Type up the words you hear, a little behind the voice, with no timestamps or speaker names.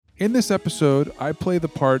In this episode, I play the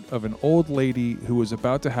part of an old lady who was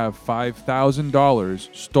about to have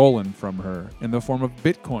 $5,000 stolen from her in the form of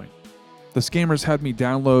Bitcoin. The scammers had me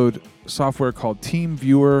download software called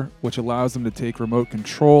TeamViewer, which allows them to take remote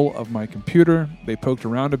control of my computer. They poked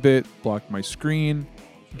around a bit, blocked my screen,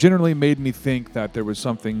 generally made me think that there was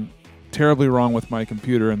something terribly wrong with my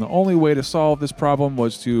computer, and the only way to solve this problem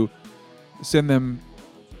was to send them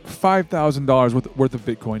 $5,000 worth of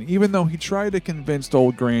Bitcoin, even though he tried to convince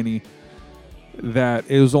old granny that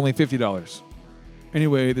it was only $50.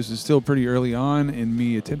 Anyway, this is still pretty early on in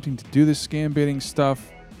me attempting to do this scam baiting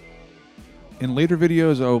stuff. In later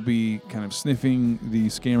videos, I'll be kind of sniffing the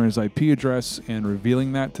scammer's IP address and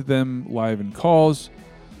revealing that to them live in calls,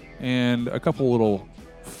 and a couple little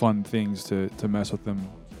fun things to mess with them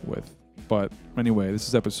with. But anyway, this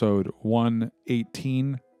is episode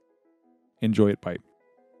 118. Enjoy it, pipe.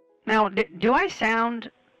 Now, do I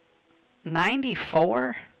sound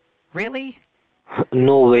 94? Really?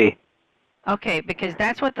 No way. Okay, because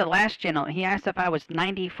that's what the last gentleman, he asked if I was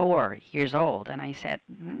 94 years old, and I said,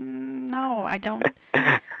 no, I don't.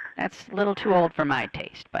 That's a little too old for my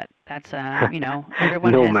taste, but that's, everyone No,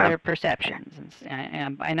 has ma'am. their perceptions.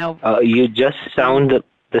 And I know. You just sound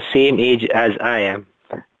the same age as I am.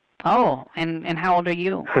 Oh, and how old are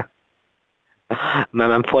you?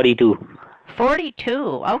 Ma'am, I'm 42. 42.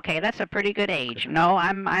 Okay, that's a pretty good age. No,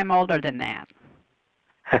 I'm older than that.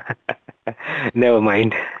 Never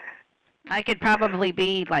mind. I could probably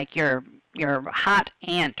be like your hot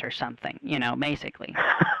aunt or something, basically.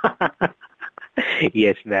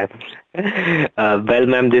 Yes, ma'am. Well,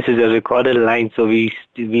 ma'am, this is a recorded line, so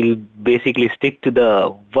we'll basically stick to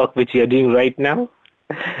the work which you're doing right now,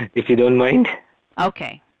 if you don't mind.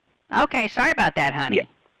 Okay. Okay, sorry about that, honey. Yeah.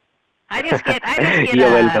 I just get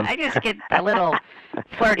You're welcome. I just get a little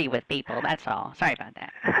flirty with people, that's all. Sorry about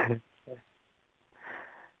that.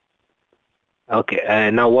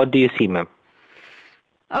 Okay, now what do you see, ma'am?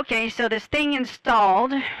 Okay, so this thing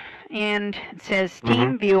installed, and it says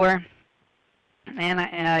TeamViewer,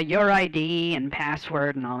 and your ID and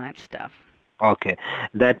password and all that stuff. Okay,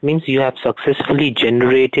 that means you have successfully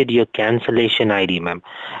generated your cancellation ID, ma'am.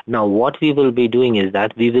 Now, what we will be doing is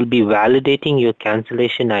that we will be validating your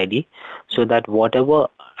cancellation ID so that whatever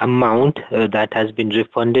amount that has been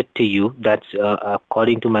refunded to you, that's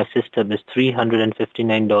according to my system is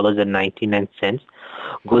 $359.99,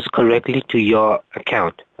 goes correctly to your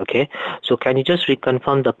account. Okay, so can you just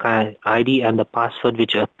reconfirm the ID and the password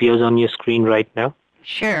which appears on your screen right now?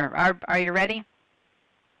 Sure. Are you ready?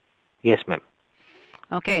 Yes, ma'am.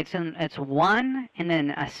 Okay, it's 1 and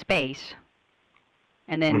then a space,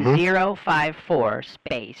 and then 054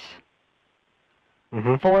 space,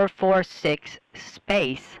 446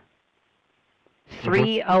 space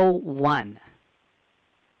 301.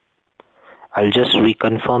 I'll just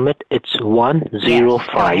reconfirm it. It's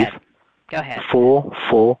 105 Go ahead.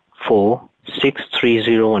 444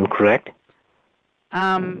 6301, correct?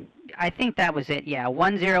 I think that was it. Yeah,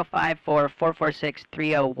 1054 446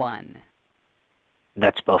 301.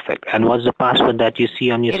 That's perfect. And what's the password that you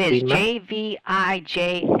see on your It is screen, ma'am?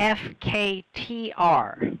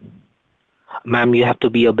 JVIJFKTR. Ma'am, you have to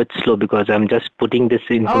be a bit slow because I'm just putting this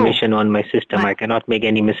information on my system. I cannot make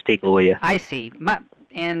any mistake over here. I see. My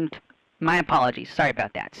apologies. Sorry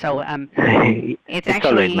about that. So it's all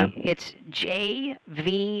actually right, ma'am. it's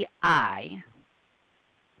JVI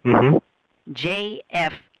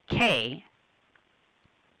JFK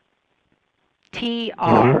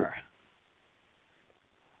TR.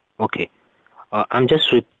 Okay. I'm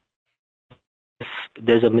just if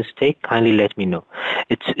there's a mistake, kindly let me know.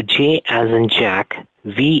 It's J as in Jack,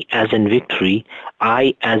 V as in Victory,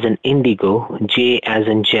 I as in Indigo, J as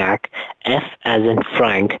in Jack, F as in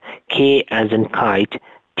Frank, K as in Kite,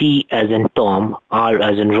 T as in Tom, R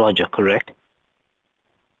as in Roger, correct?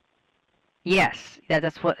 Yes,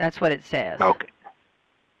 that's what it says. Okay.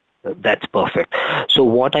 That's perfect. So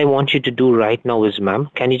what I want you to do right now is,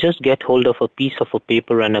 ma'am, can you just get hold of a piece of a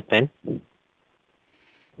paper and a pen?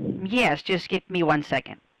 Yes, just give me 1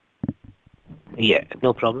 second. Yeah,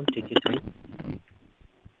 no problem. Take your time.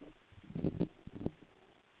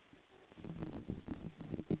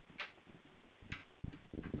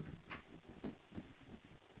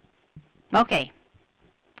 Okay.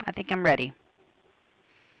 I think I'm ready.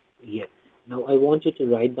 Yeah. Now I want you to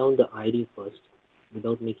write down the ID first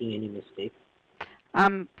without making any mistake.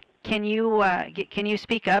 Can you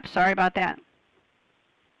speak up? Sorry about that.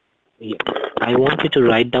 Yeah. I want you to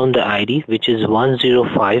write down the ID, which is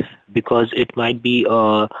 105, because it might be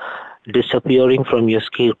disappearing from your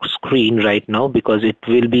screen right now because it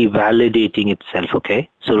will be validating itself, okay?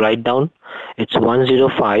 So write down, it's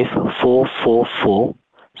 105 444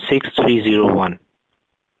 6301.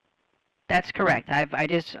 That's correct.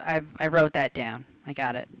 I wrote that down. I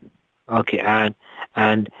got it. Okay,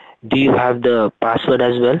 and do you have the password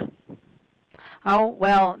as well? Oh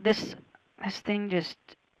well, thing just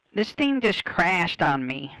crashed on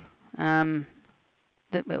me.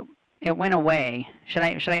 It went away. Should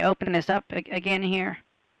I open this up again here?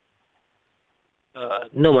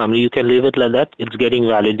 No, ma'am. You can leave it like that. It's getting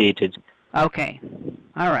validated. Okay.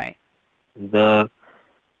 All right. The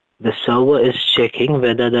server is checking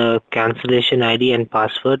whether the cancellation ID and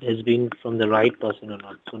password has been from the right person or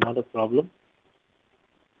not. So not a problem.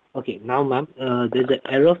 Okay, now ma'am, there's an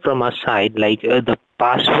error from our side, like the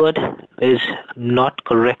password is not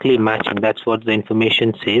correctly matching. That's what the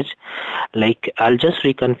information says. Like, I'll just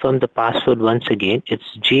reconfirm the password once again.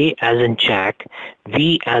 It's J as in Jack,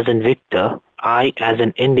 V as in Victor, I as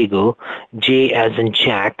in Indigo, J as in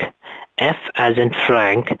Jack, F as in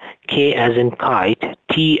Frank, K as in Kite,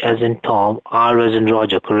 T as in Tom, R as in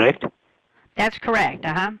Roger, correct? That's correct,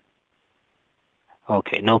 uh-huh.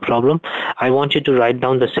 Okay, no problem. I want you to write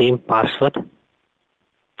down the same password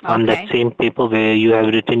on that same paper where you have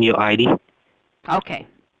written your ID. Okay.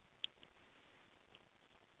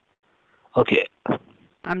 Okay.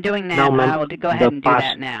 I'm doing that. Now, ma'am, I'll go ahead and do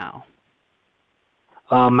that now.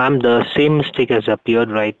 Ma'am, the same mistake has appeared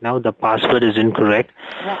right now. The password is incorrect.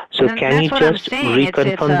 Well, so can you just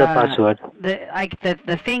reconfirm the password?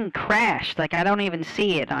 The thing crashed. Like, I don't even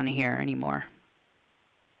see it on here anymore.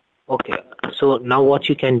 Okay. So now what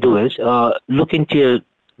you can do is look into your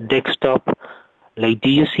desktop. Like, do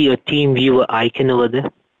you see a team viewer icon over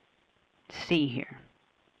there? See here.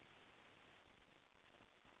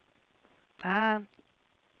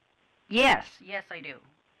 Yes, I do.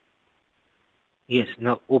 Yes,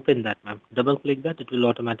 now open that, ma'am. Double click that, it will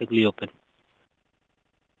automatically open.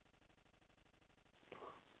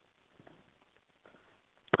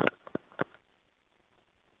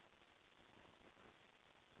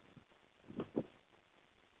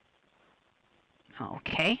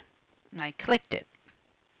 Okay, I clicked it.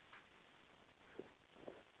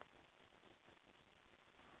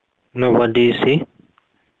 Now what do you see?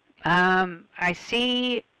 I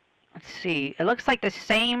see, let's see, it looks like the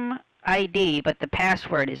same ID, but the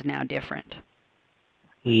password is now different.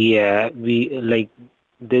 Yeah, due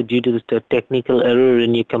to the technical error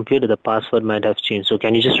in your computer, the password might have changed. So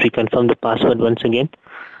can you just reconfirm the password once again?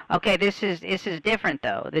 Okay, this is different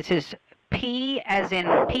though. This is P as in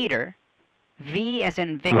Peter, V as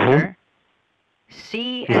in Victor,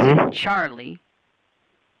 C as in Charlie,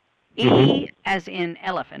 E as in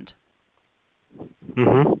elephant,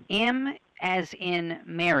 M as in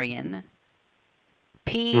Marion,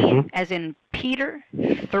 P as in Peter,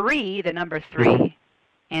 3, the number 3,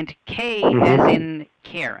 and K as in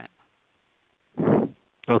Karen.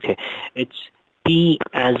 Okay, it's P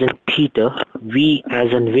as in Peter, V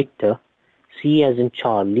as in Victor, C as in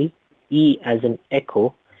Charlie, E as in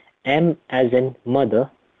Echo, M as in Mother,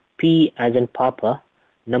 P as in Papa,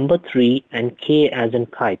 number 3, and K as in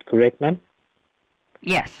Kite, correct, ma'am?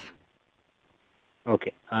 Yes.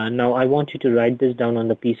 Okay, now I want you to write this down on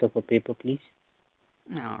the piece of a paper, please.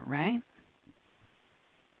 All right.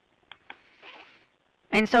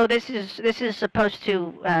 And so this is supposed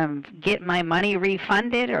to get my money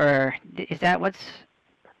refunded, or is that what's?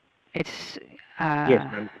 It's.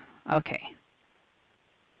 Yes, ma'am. Okay.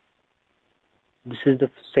 This is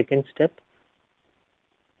the second step.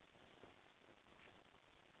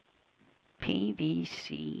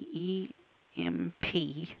 PVCEMP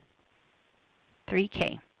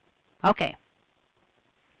 3K. Okay.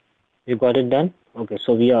 You got it done? Okay,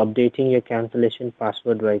 so we are updating your cancellation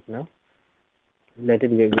password right now. Let us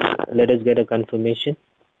get a confirmation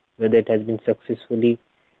whether it has been successfully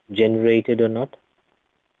generated or not.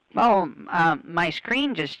 Oh, my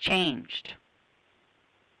screen just changed.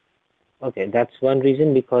 Okay, that's one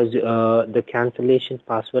reason, because the cancellation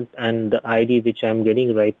password and the ID which I'm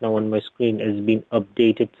getting right now on my screen has been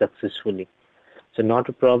updated successfully. So not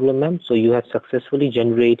a problem, ma'am. So you have successfully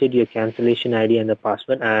generated your cancellation ID and the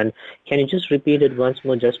password. And can you just repeat it once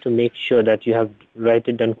more just to make sure that you have write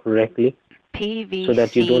it down correctly? So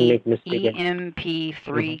that you don't make mistake.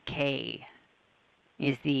 PVCEMP3K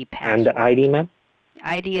is the password. And the ID, ma'am?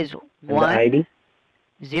 ID is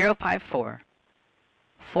 1054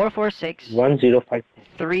 446 105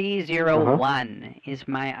 301 is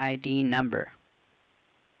my ID number.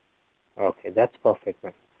 Okay, that's perfect,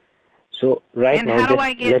 ma'am. So right now, and how do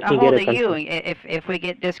I get a hold of you if we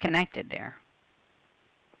get disconnected there?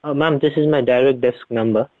 Ma'am, this is my direct desk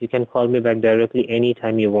number. You can call me back directly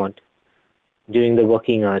anytime you want during the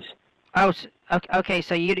working hours. Oh, okay.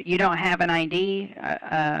 So you don't have an ID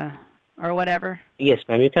or whatever? Yes,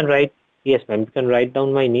 ma'am. You can write. Yes, ma'am. You can write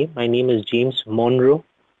down my name. My name is James Monroe,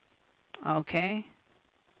 Okay.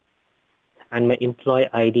 and my employee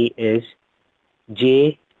ID is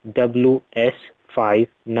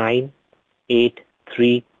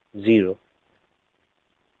JWS59830.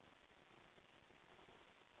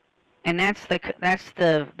 And that's the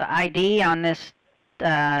ID on this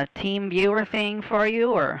team viewer thing for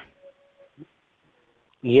you, or?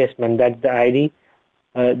 Yes, ma'am. That's the ID.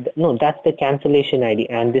 No, that's the cancellation ID,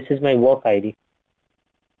 and this is my work ID.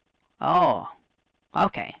 Oh,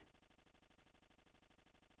 okay.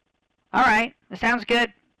 All right, that sounds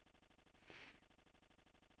good.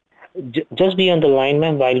 Just be on the line,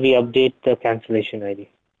 ma'am, while we update the cancellation ID.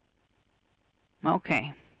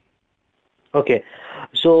 Okay. Okay.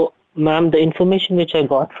 So, ma'am, the information which I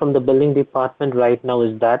got from the billing department right now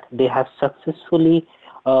is that they have successfully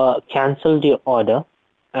cancelled your order,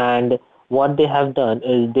 and what they have done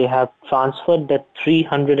is they have transferred that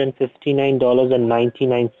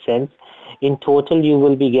 $359.99. In total, you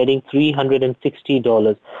will be getting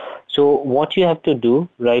 $360. So, what you have to do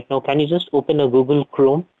right now, can you just open a Google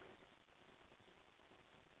Chrome?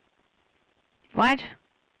 What?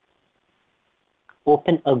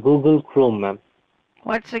 Open a Google Chrome, ma'am.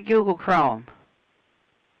 What's a Google Chrome?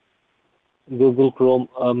 Google Chrome,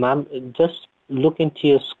 ma'am, just look into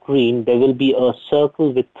your screen. There will be a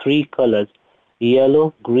circle with three colors,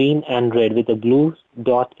 yellow, green, and red, with a blue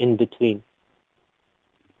dot in between.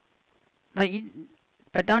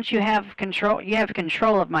 But don't you have control? You have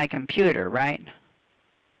control of my computer, right?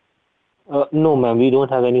 No, ma'am, we don't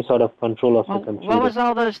have any sort of control of the computer. What was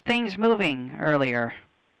all those things moving earlier?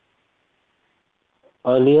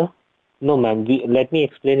 Earlier? No, ma'am. Let me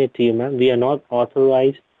explain it to you, ma'am. We are not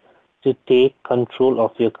authorized to take control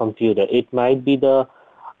of your computer. It might be the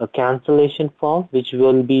cancellation form which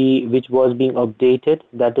was being updated.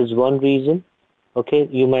 That is one reason. Okay,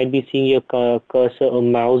 you might be seeing your cursor or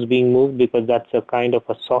mouse being moved because that's a kind of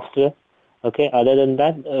a software. Okay, other than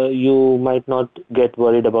that, you might not get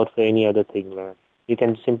worried about for any other thing, ma'am. You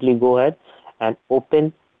can simply go ahead and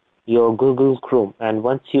open your Google Chrome, and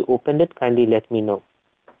once you open it, kindly let me know.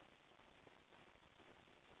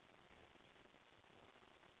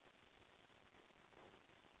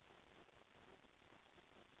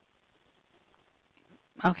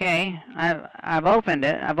 Okay, I've opened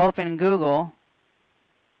it. I've opened Google.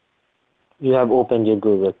 You have opened your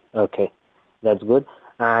Google. Okay, that's good.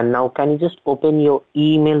 And now can you just open your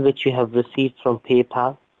email which you have received from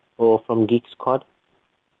PayPal or from Geek Squad?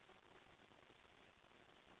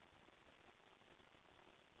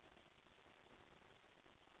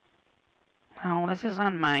 Oh, that's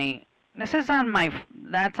on my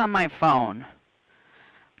phone.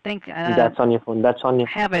 I think That's on your phone. That's on your.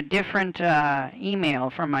 have a different email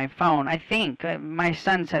from my phone. I think my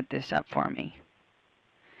son set this up for me.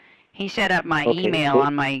 He set up my Okay, email so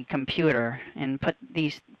on my computer and put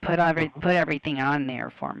everything on there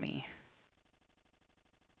for me.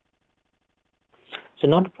 So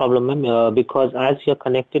not a problem, ma'am, because as you're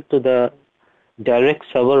connected to the direct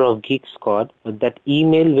server of Geek Squad, that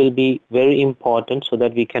email will be very important so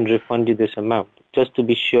that we can refund you this amount, just to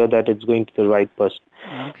be sure that it's going to the right person.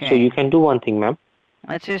 Okay. So you can do one thing, ma'am.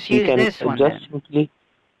 Let's just You use can this one just then. simply.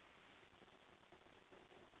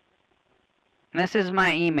 This is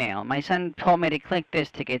my email. My son told me to click this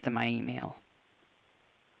to get to my email.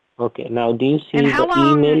 Okay. Now, do you see And how the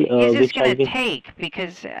long email is this which has going to been? take?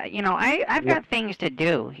 Because I've got things to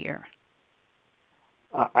do here.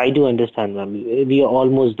 I do understand, ma'am. We are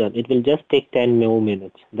almost done. It will just take 10 more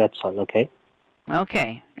minutes. That's all, okay?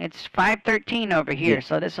 Okay, it's 5:13 over here, Yes.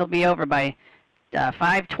 so this will be over by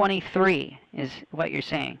 5:23. Is what you're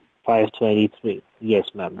saying? 5:23.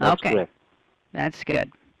 Yes, ma'am. That's Okay. correct. That's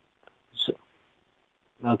good. So,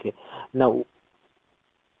 okay. Now,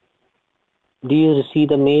 do you see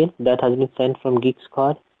the mail that has been sent from Geek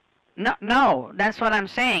Squad? No, that's what I'm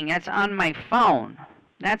saying. That's on my phone.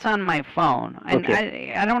 That's on my phone, and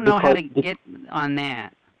Okay. I don't know how to Because get on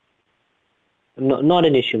that. no, not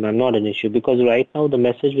an issue, ma'am. Not an issue. Because right now the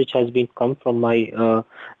message which has been come from my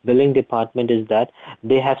billing department is that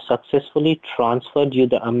they have successfully transferred you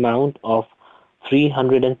the amount of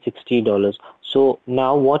 $360. So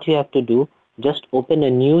now what you have to do, just open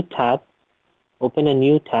a new tab. Open a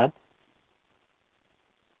new tab.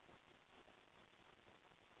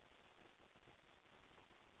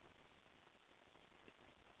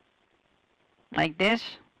 Like this?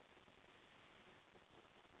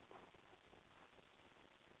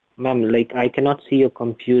 Ma'am, like I cannot see your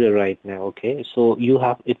computer right now, okay? So you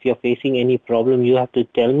have, if you're facing any problem, you have to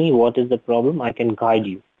tell me what is the problem. I can guide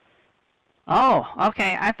you. Oh,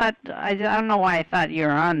 okay. I don't know why I thought you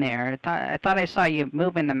were on there. I thought I saw you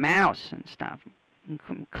moving the mouse and stuff,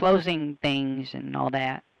 and closing things and all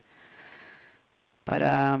that. But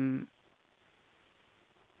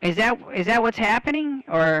is that what's happening,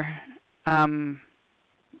 or um,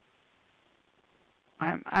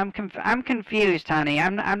 I'm confused, honey.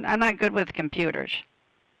 I'm not good with computers.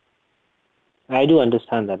 I do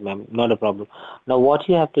understand that, ma'am. Not a problem. Now, what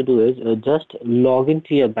you have to do is just log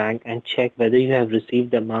into your bank and check whether you have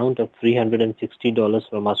received the amount of $360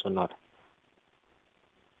 from us or not.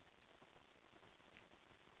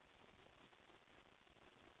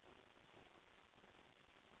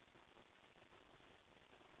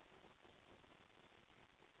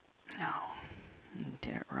 No,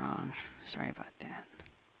 did it wrong. Sorry about that.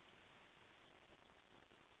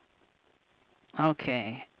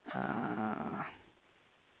 Okay.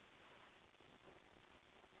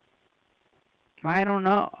 I don't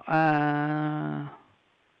know.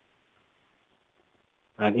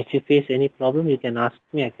 And if you face any problem, you can ask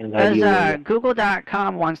me. I can guide Does you over here.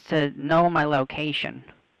 Google.com wants to know my location?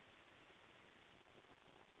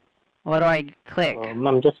 What do I click?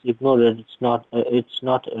 Ma'am, just ignore it. It's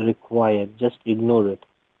not required. Just ignore it.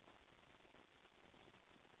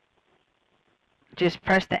 Just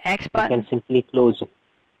press the X You button? can simply close it.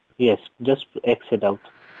 Yes, just exit out.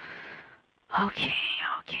 Okay.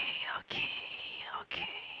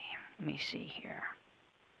 Let me see here.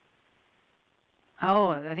 Oh,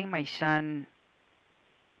 I think my son.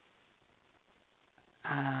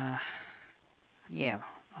 Yeah.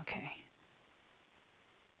 Okay.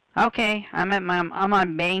 Okay, I'm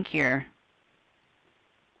on bank here.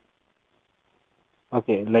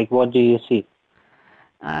 Okay, like what do you see?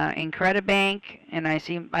 In Credibank, and I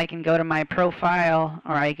can go to my profile,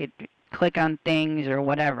 or I could click on things or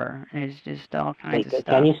whatever. There's just all kinds of Like,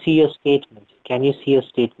 stuff. can you see your statement? Can you see your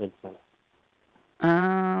statement,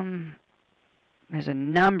 ma'am? There's a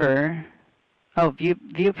number. Oh,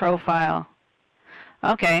 view profile.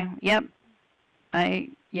 Okay, yep.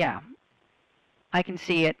 Yeah. I can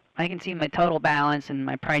see it. I can see my total balance and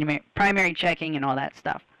my primary checking and all that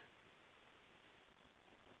stuff.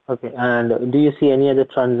 Okay, and do you see any other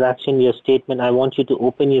transaction in your statement? I want you to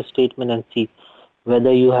open your statement and see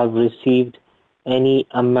whether you have received any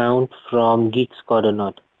amount from Geek Squad or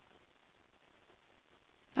not.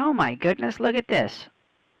 Oh my goodness, look at this.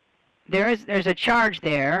 There's a charge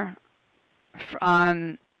there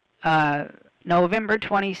on November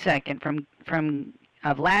 22nd from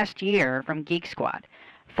of last year from Geek Squad.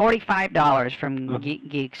 $45 from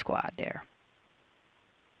Geek Squad there.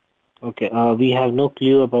 Okay, we have no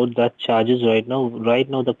clue about that charges right now. Right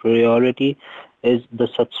now, the priority is the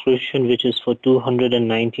subscription, which is for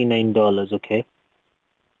 $299. Okay.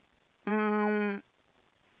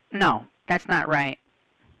 No, that's not right.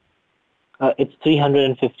 It's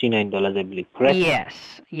 $359, I believe. Correct?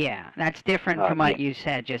 Yes, yeah, that's different from what Yes. you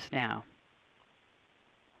said just now.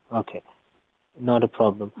 Okay, not a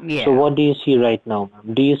problem. Yeah. So, what do you see right now,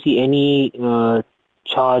 ma'am? Do you see any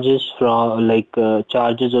charges from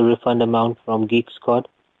charges or refund amount from Geek Squad?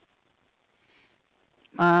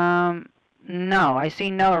 No, I see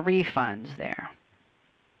no refunds there.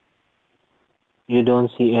 You don't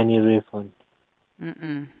see any refund.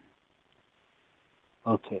 Mm-mm.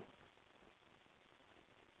 Okay.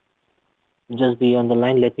 Just be on the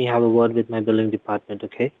line. Let me have a word with my billing department,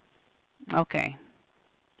 okay? Okay.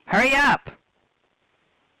 Hurry up!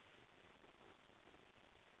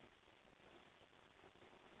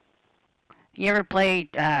 You ever play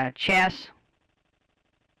chess?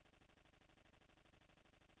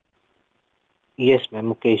 Yes,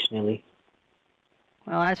 ma'am, occasionally.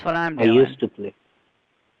 Well, that's what I'm I doing. used to play.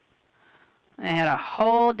 I had a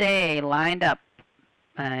whole day lined up,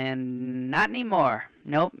 and not anymore.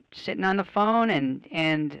 Nope, sitting on the phone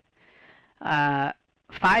and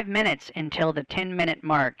 5 minutes until the 10-minute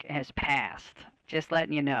mark has passed. Just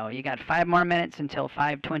letting you know, you got 5 more minutes until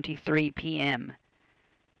 5:23 p.m.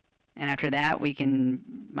 And after that, we can,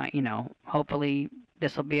 hopefully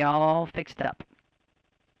this will be all fixed up.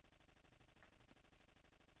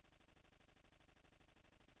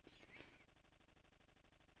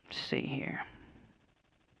 Let's see here.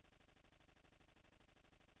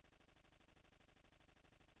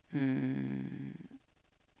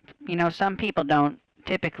 Some people don't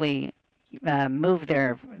typically move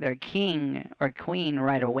their king or queen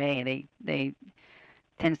right away. They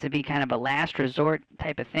tends to be kind of a last resort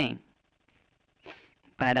type of thing.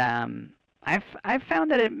 But I've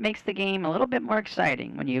found that it makes the game a little bit more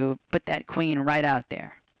exciting when you put that queen right out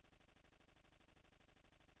there.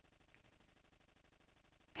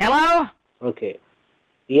 Hello? Okay.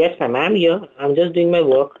 Yes, ma'am, I'm here. I'm just doing my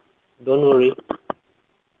work. Don't worry.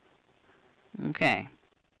 Okay.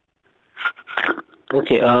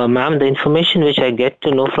 Okay, ma'am, the information which I get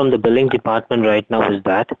to know from the billing department right now is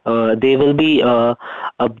that they will be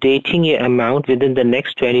updating your amount within the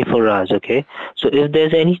next 24 hours, okay? So if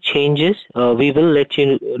there's any changes, we will let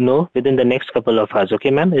you know within the next couple of hours,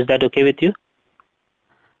 okay, ma'am? Is that okay with you?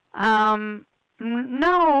 No,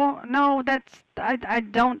 I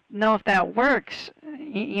don't know if that works.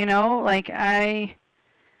 You know, like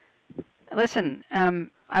listen,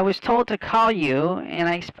 I was told to call you, and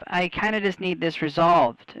I kind of just need this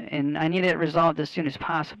resolved, and I need it resolved as soon as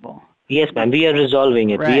possible. Yes, ma'am, we are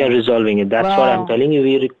resolving it. We are Right. resolving it. That's what I'm Well, telling you.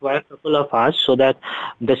 We require a couple of hours so that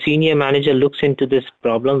the senior manager looks into this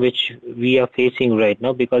problem which we are facing right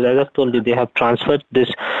now, because as I've told you, they have transferred this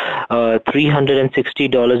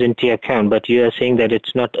 $360 into your account, but you are saying that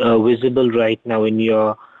it's not visible right now in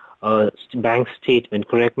your bank statement,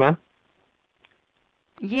 correct, ma'am?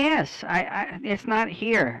 yes, it's not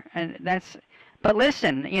here, and that's. But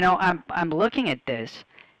listen, you know, I'm looking at this,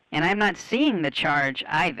 and I'm not seeing the charge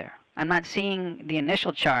either. I'm not seeing the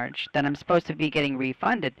initial charge that I'm supposed to be getting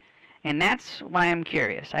refunded, and that's why I'm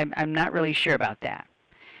curious. I'm not really sure about that.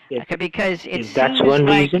 Yes. Because it If that's seems one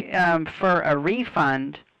like reason. for a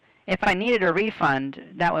refund, if I needed a refund,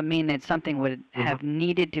 that would mean that something would have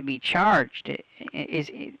needed to be charged.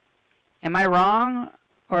 Am I wrong,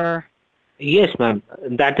 or? Yes, ma'am.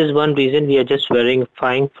 That is one reason we are just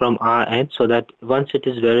verifying from our end so that once it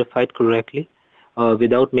is verified correctly,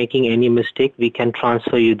 without making any mistake, we can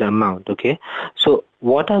transfer you the amount. Okay. So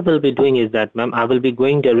what I will be doing is that, ma'am, I will be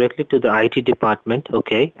going directly to the IT department.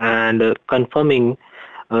 Okay, and confirming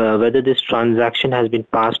whether this transaction has been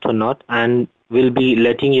passed or not, and will be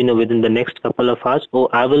letting you know within the next couple of hours, or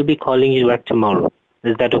I will be calling you back tomorrow.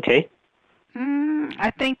 Is that okay?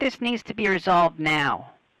 I think this needs to be resolved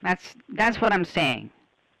now. That's what I'm saying.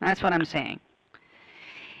 That's what I'm saying.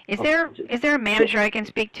 Is there a manager I can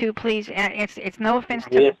speak to, please? It's no offense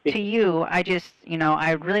to you. I just, you know,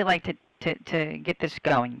 I'd really like to get this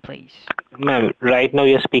going, please. Ma'am, right now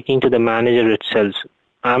you're speaking to the manager itself.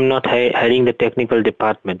 I'm not heading the technical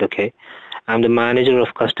department, okay? I'm the manager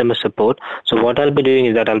of customer support. So what I'll be doing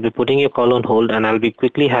is that I'll be putting your call on hold, and I'll be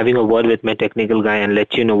quickly having a word with my technical guy and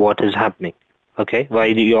let you know what is happening, okay? Why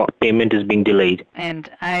your payment is being delayed.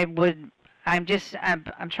 And I'm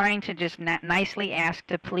trying to just nicely ask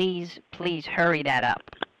to please hurry that up.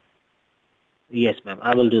 Yes, ma'am.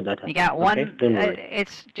 I will do that. You got okay? one. Don't worry.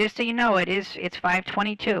 It's just so you know, it's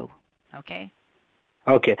 5:22. Okay.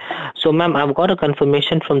 Okay. So, ma'am, I've got a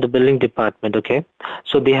confirmation from the billing department, okay?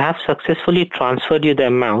 So they have successfully transferred you the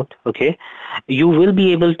amount, okay? You will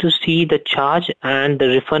be able to see the charge and the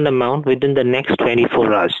refund amount within the next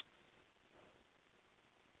 24 hours.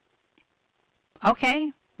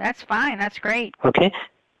 Okay, that's fine. That's great. Okay?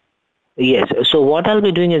 Yes. So what I'll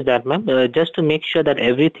be doing is that, ma'am, just to make sure that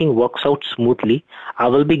everything works out smoothly, I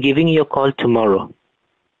will be giving you a call tomorrow.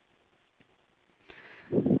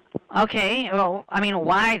 Okay. Well, I mean,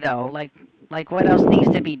 why though? Like what else needs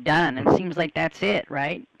to be done? It seems like that's it,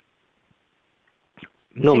 right?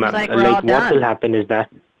 No, Seems ma'am. like we're all What done. will happen is that,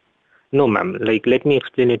 no, ma'am. Let me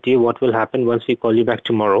explain it to you. What will happen once we call you back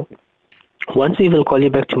tomorrow? Once we will call you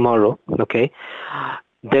back tomorrow, okay,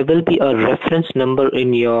 there will be a reference number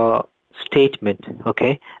in your statement,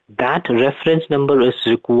 okay? That reference number is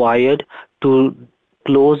required to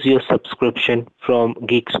close your subscription from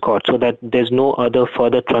GeekScott so that there's no other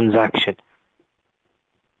further transaction.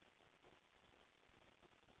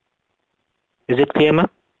 Is it clear, ma'am?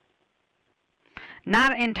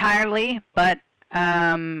 Not entirely, but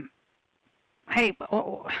hey,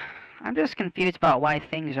 I'm just confused about why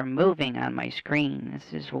things are moving on my screen.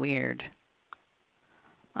 This is weird.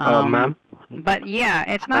 Ma'am? But yeah,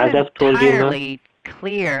 it's not As I've told you, ma'am. entirely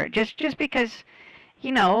clear. Just because,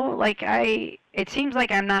 you know, like it seems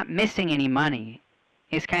like I'm not missing any money.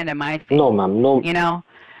 Is kind of my thing. No, ma'am. No. You know,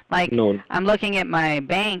 like No. I'm looking at my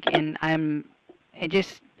bank and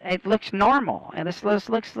it looks normal. And this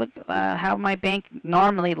looks how my bank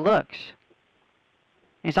normally looks.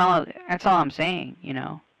 That's all I'm saying, you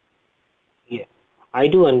know. Yeah, I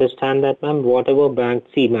do understand that, ma'am. Whatever bank,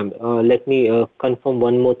 see, ma'am, let me confirm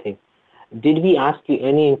one more thing. Did we ask you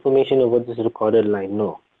any information over this recorded line?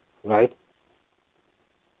 No, right?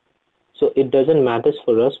 So it doesn't matter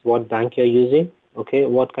for us what bank you're using, okay,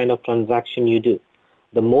 what kind of transaction you do.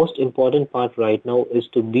 The most important part right now is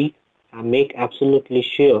to make absolutely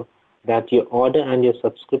sure that your order and your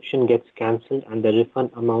subscription gets cancelled and the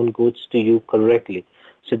refund amount goes to you correctly.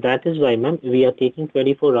 So that is why, ma'am, we are taking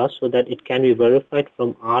 24 hours so that it can be verified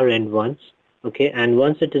from our end once, Okay, and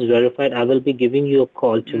once it is verified, I will be giving you a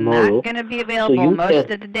call tomorrow. Not going to be So available you most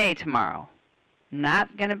can. of the day tomorrow.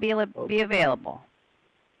 Not going to be available.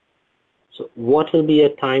 So what will be a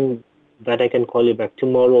time that I can call you back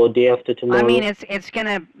tomorrow or day after tomorrow? I mean, it's going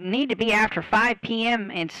to need to be after 5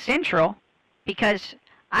 p.m. in Central because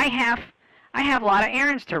I have a lot of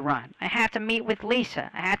errands to run. I have to meet with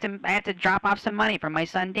Lisa. I have to drop off some money for my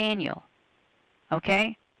son Daniel.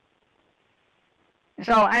 Okay?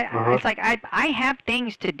 So it's like I have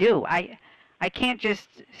things to do. I can't just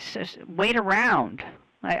wait around.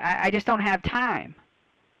 I just don't have time.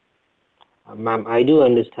 Ma'am, I do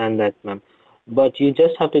understand that, ma'am. But you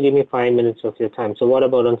just have to give me 5 minutes of your time. So what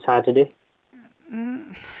about on Saturday?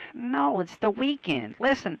 No, it's the weekend.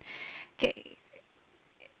 Listen,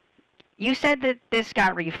 you said that this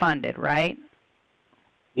got refunded, right?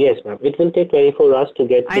 Yes, ma'am. It will take 24 hours to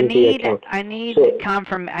get into your account. I need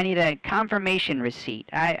a confirmation receipt.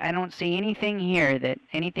 I don't see anything here that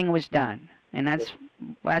anything was done, and that's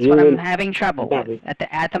what I'm having trouble with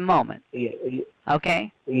at the moment.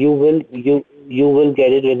 Okay. You will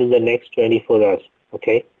get it within the next 24 hours.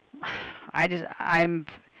 Okay.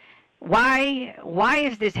 Why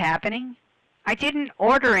is this happening? I didn't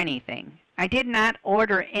order anything. I did not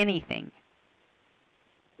order anything.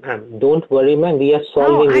 Ma'am, don't worry, ma'am. We are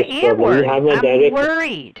solving this problem. I am worried. I'm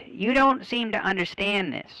worried. You don't seem to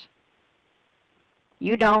understand this.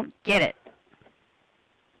 You don't get it.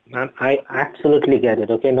 Ma'am, I absolutely get it.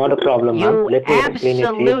 Okay, not a problem, ma'am. You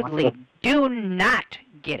absolutely do not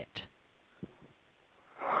get it.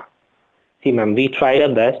 See, ma'am, we tried our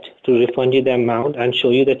best to refund you the amount and show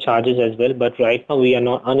you the charges as well, but right now we are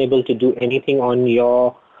not unable to do anything on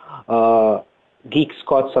your Geek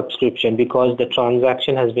Squad subscription because the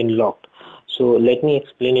transaction has been locked. So let me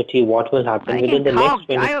explain it to you what will happen within the next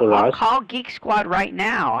 24 hours. I'll call Geek Squad right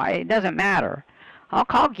now. It doesn't matter. I'll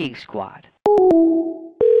call Geek Squad.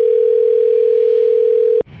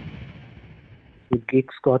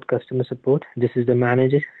 Geek Squad customer support. This is the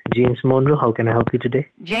manager, James Monroe. How can I help you today?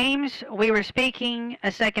 James, we were speaking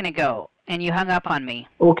a second ago, and you hung up on me.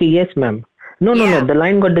 Okay, yes, ma'am. No. The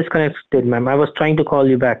line got disconnected, ma'am. I was trying to call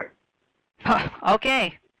you back.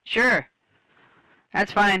 Okay, sure.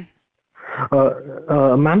 That's fine.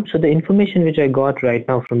 Ma'am, so the information which I got right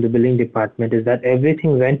now from the billing department is that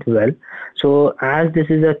everything went well. So as this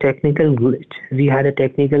is a technical glitch, we had a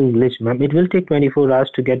technical glitch, ma'am. It will take 24 hours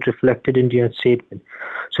to get reflected into your statement.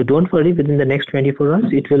 So don't worry, within the next 24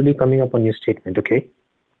 hours, it will be coming up on your statement, okay?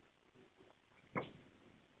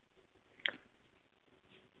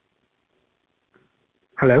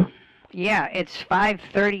 Hello? Yeah, it's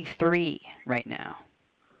 5:33 right now.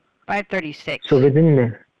 5:36. So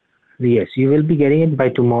within yes, you will be getting it by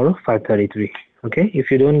tomorrow, 5:33. Okay?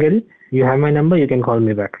 If you don't get it, you have my number. You can call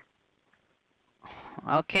me back.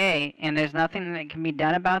 Okay, and there's nothing that can be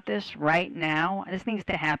done about this right now? This needs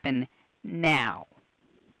to happen now.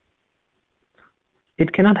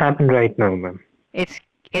 It cannot happen right now, ma'am. It's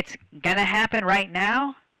gonna happen right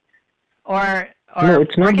now? Or no,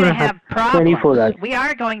 it's not going to have problems. 24 hours. We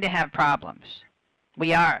are going to have problems.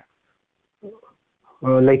 We are.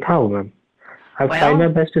 Like how, ma'am? I've tried my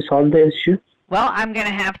best to solve the issue. Well, I'm going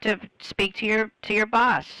to have to speak to your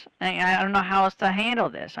boss. I don't know how else to handle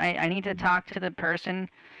this. I need to talk to the person.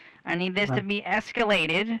 I need this to be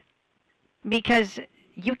escalated because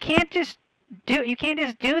you can't just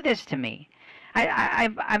do this to me.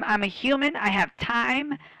 I'm a human. I have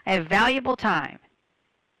time. I have valuable time.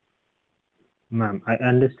 Ma'am, I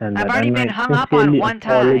understand that. I've already been hung up on one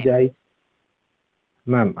time.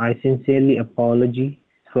 Ma'am, I sincerely apologize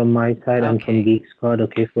from my side and from Geek Squad,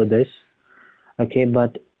 okay, for this. Okay,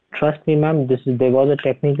 but trust me, ma'am, there was a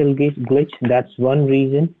technical glitch. That's one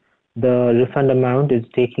reason the refund amount is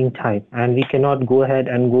taking time. And we cannot go ahead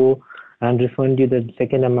and refund you the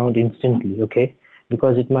second amount instantly, okay?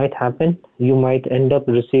 Because it might happen, you might end up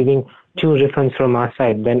receiving 2 refunds from our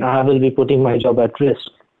side. Then I will be putting my job at risk.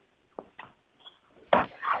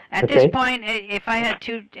 At this point, if I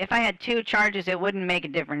had two charges, it wouldn't make a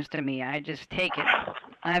difference to me. I just take it.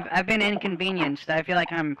 I've been inconvenienced. I feel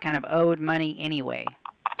like I'm kind of owed money anyway.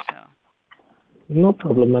 So. No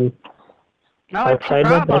problem, ma'am. No, it's a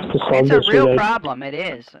problem. It's a real problem. It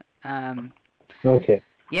is. Okay.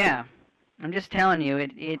 Yeah, I'm just telling you,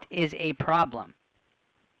 it is a problem.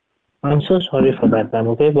 I'm so sorry for that, ma'am.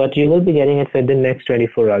 Okay, but you will be getting it within the next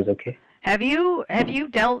 24 hours. Okay. Have you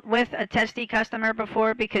dealt with a testy customer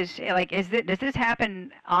before? Because does this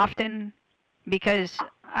happen often? Because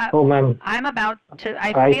ma'am, I'm about to.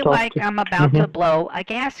 I feel like I'm about to blow a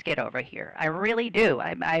gasket over here. I really do.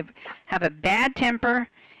 I have a bad temper,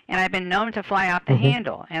 and I've been known to fly off the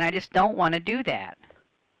handle, and I just don't want to do that.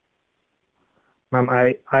 Ma'am,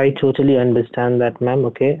 I totally understand that, ma'am,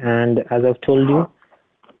 okay? And as I've told you,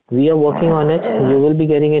 we are working on it. You will be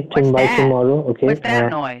getting it What's by that? tomorrow, okay? What's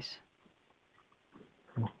that noise?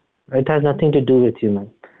 It has nothing to do with you, ma'am.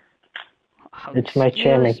 Oh, It's my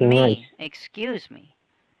chair making noise. Excuse me.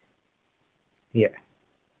 Yeah.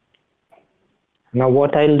 Now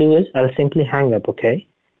what I'll do is I'll simply hang up, okay?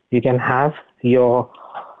 You can have your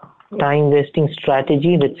time wasting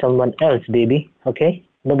strategy with someone else, baby. Okay?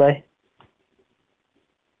 Bye-bye.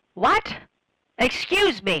 What?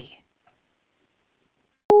 Excuse me.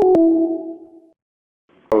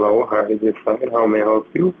 Hello, hi, this is Simon. How may I help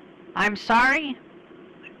you? I'm sorry?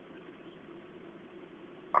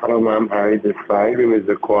 Hello, ma'am. Hi, this is Simon. Is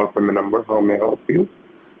a call from a number. How may I help you?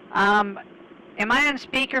 Am I on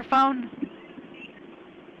speakerphone?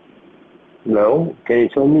 No. Can you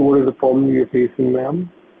tell me what is the problem you're facing,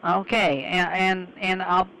 ma'am? Okay, and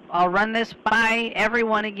I'll run this by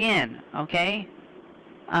everyone again, okay?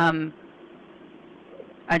 A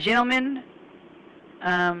gentleman,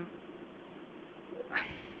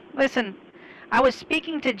 listen, I was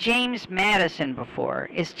speaking to James Madison before.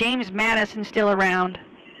 Is James Madison still around?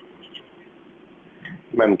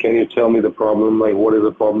 Ma'am, can you tell me the problem? Like, what is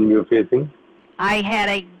the problem you're facing? I had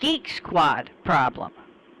a Geek Squad problem,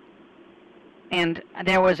 and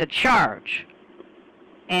there was a charge,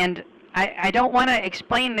 and I don't want to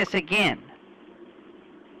explain this again.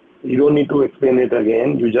 You don't need to explain it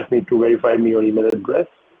again. You just need to verify me your email address.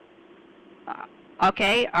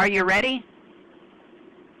 Okay, are you ready?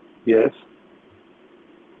 Yes.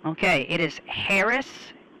 Okay, it is Harris,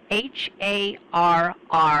 Harris,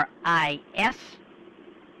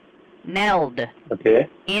 Neld, Okay.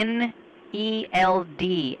 Neld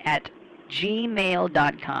at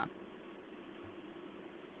gmail.com.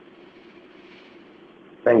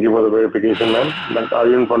 Thank you for the verification, ma'am. But are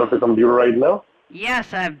you in front of the computer right now?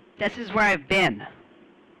 Yes, this is where I've been.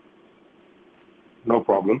 No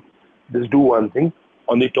problem. Just do one thing.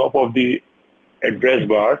 On the top of the address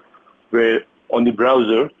bar, where on the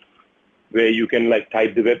browser, where you can like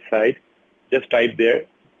type the website, just type there,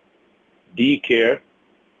 dcare,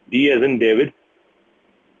 D as in David,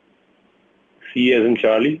 C as in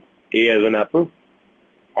Charlie, A as in Apple,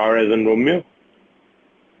 R as in Romeo,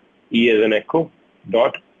 E as in Echo,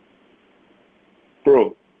 dot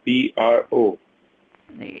pro, P-R-O.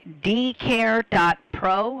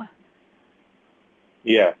 dcare.pro?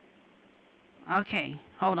 Yeah. Okay,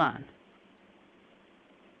 hold on.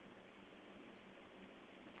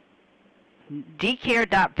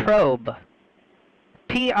 dcare.probe.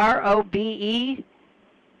 P-R-O-B-E?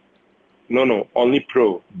 No, only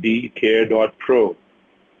pro, dcare.pro.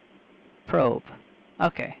 Probe.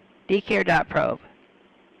 Okay, dcare.probe.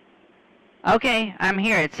 Okay, I'm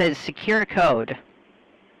here. It says secure code.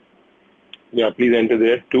 Yeah, please enter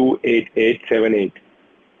there, 28878.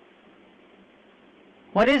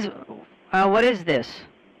 What is this?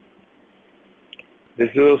 This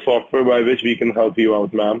is a software by which we can help you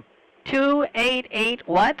out, ma'am. 288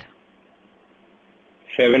 what?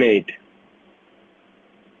 78.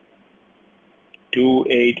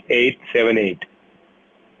 28878.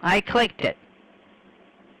 I clicked it.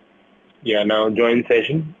 Yeah, now join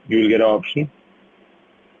session. You will get an option.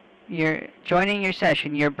 You're joining your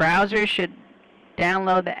session. Your browser should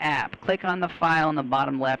download the app. Click on the file in the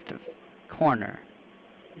bottom left corner.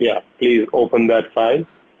 Yeah, please open that file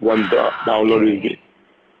once the download is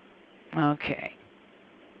done. Okay.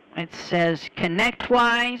 It says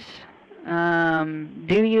ConnectWise.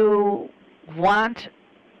 Do you want?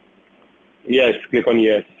 Yes, click on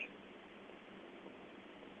yes.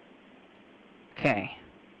 Okay.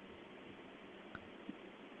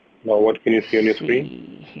 Now what can you see on your screen?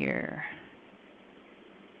 See here.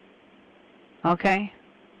 Okay.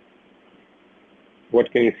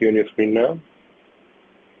 What can you see on your screen now?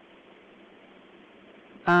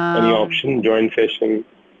 Any option? Join session.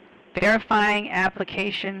 Verifying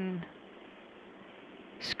application.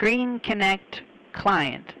 Screen Connect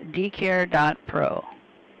client. dcare.pro.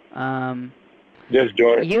 Just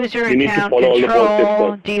join. User You need to account follow all the control.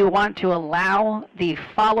 processes. Do you want to allow the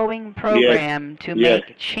following program to Yes.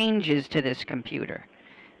 make changes to this computer?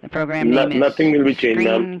 The program name is Nothing will be changed,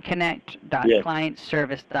 ma'am.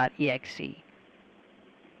 screenconnect.clientservice.exe.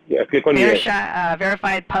 Yeah, click on yes.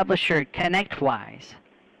 Verified publisher ConnectWise,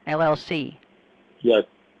 LLC. Yes.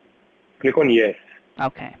 Click on yes.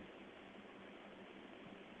 Okay.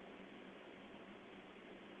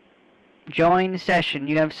 Join session.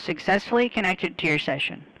 You have successfully connected to your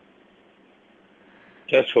session.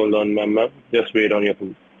 Just hold on, ma'am. Just wait on your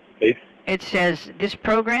place. It says this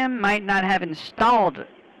program might not have installed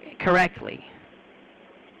correctly.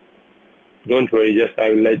 Don't worry. Just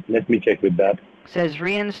let me check with that. Says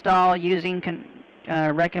reinstall using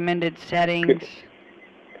recommended settings.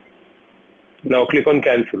 Now click on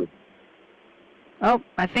cancel. Oh,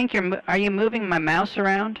 I think are you moving my mouse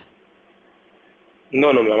around?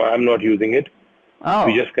 No, ma'am, I'm not using it. Oh.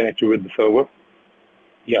 We just connected with the server.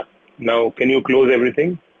 Yeah. Now, can you close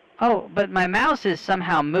everything? Oh, but my mouse is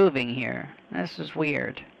somehow moving here. This is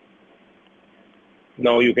weird.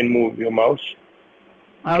 Now you can move your mouse.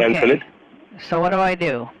 Okay. Cancel it. So what do I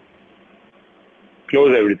do?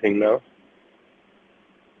 Close everything now.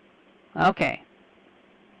 Okay.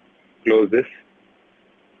 Close this.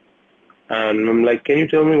 And I'm like, can you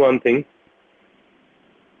tell me one thing?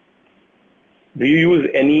 Do you use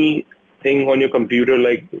anything on your computer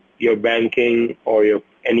like your banking or your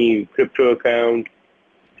any crypto account?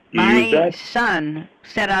 Do you use My that? son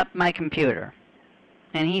set up my computer,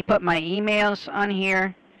 and he put my emails on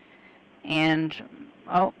here, and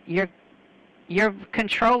oh, you're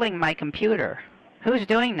controlling my computer. Who's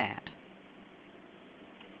doing that?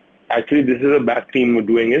 Actually, this is a back team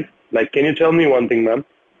doing it. Like, can you tell me one thing, ma'am?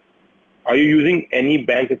 Are you using any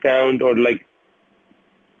bank account or like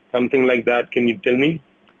something like that? Can you tell me?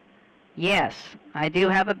 Yes, I do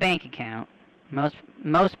have a bank account.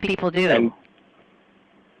 Most people do.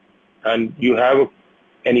 And you have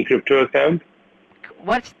any crypto account?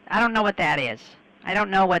 I don't know what that is. I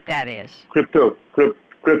don't know what that is.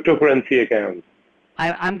 Cryptocurrency account.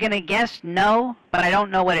 I'm going to guess no, but I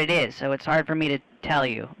don't know what it is, so it's hard for me to tell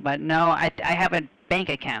you. But no, I have a bank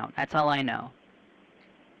account. That's all I know.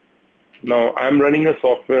 Now, I'm running a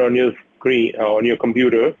software on your screen, on your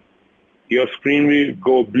computer. Your screen will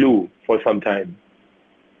go blue for some time.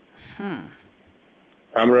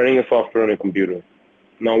 I'm running a software on your computer.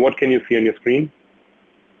 Now, what can you see on your screen?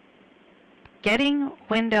 Getting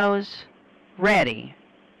Windows ready.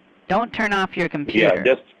 Don't turn off your computer.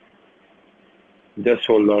 Yeah, just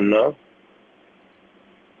hold on now.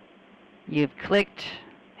 You've clicked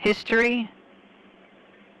history,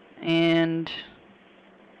 and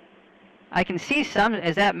I can see some.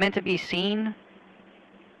 Is that meant to be seen?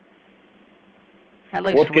 That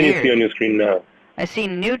looks weird. What can you see on your screen now? I see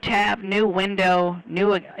new tab, new window,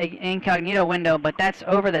 new incognito window, but that's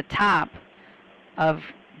over the top of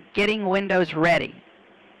getting Windows ready.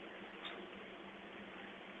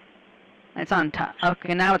 That's on top.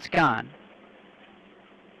 Okay, now it's gone.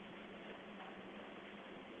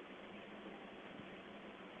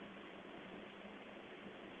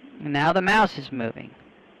 And now the mouse is moving,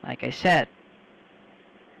 like I said.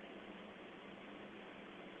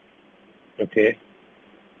 Okay.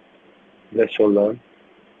 Let's hold on.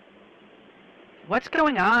 What's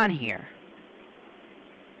going on here?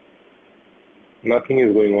 Nothing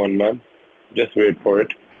is going on, ma'am. Just wait for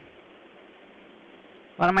it.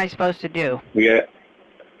 What am I supposed to do? We are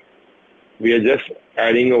just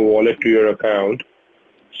adding a wallet to your account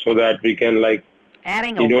so that we can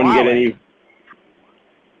adding a you don't wallet. get any.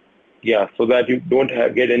 Yeah, so that you don't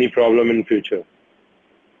get any problem in future.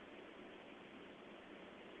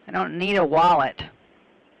 I don't need a wallet.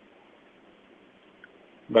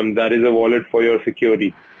 That is a wallet for your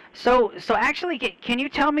security. So actually, can you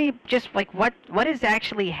tell me just what is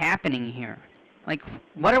actually happening here? Like,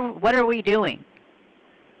 what are we doing?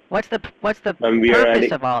 What's the purpose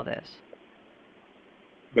of all this?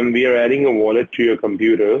 When we are adding a wallet to your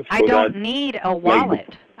computer, I don't need a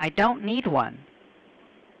wallet. I don't need one.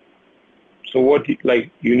 So what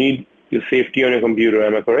you need your safety on your computer?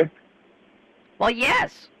 Am I correct? Well,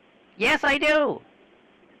 yes, I do.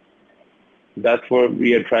 That's what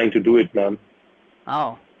we are trying to do it, ma'am.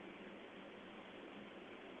 Oh.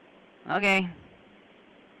 Okay.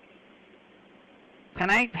 Can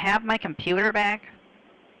I have my computer back?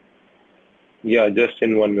 Yeah, just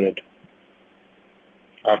in 1 minute.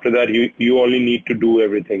 After that, you only need to do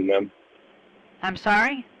everything, ma'am. I'm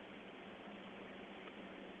sorry?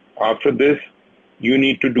 After this, you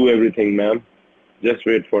need to do everything, ma'am. Just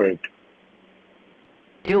wait for it.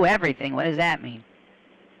 Do everything? What does that mean?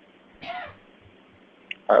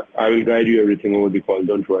 I will guide you everything over the call,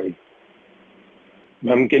 don't worry.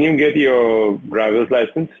 Ma'am, can you get your driver's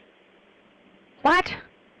license? What?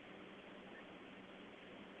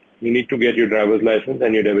 You need to get your driver's license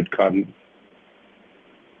and your debit card.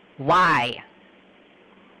 Why?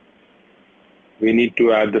 We need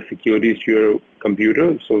to add the securities to your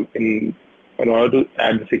computer. So in order to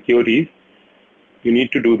add the securities, you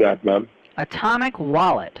need to do that, ma'am. Atomic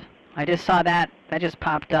Wallet. I just saw that. That just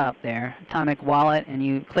popped up there. Atomic Wallet, and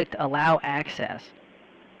you clicked Allow Access.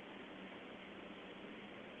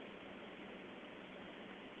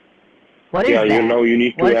 What is that? You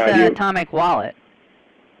need to What's add the Atomic Wallet?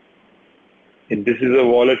 This is a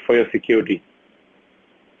wallet for your security.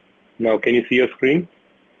 Now, can you see your screen?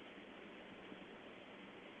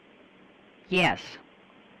 Yes.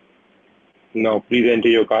 Now, please enter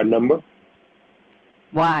your card number,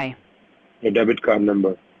 Why? your debit card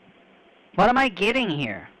number. What am I getting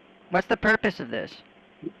here? What's the purpose of this?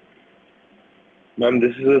 Ma'am,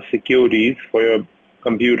 this is a securities for your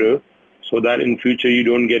computer so that in future you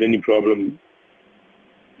don't get any problem.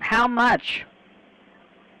 How much?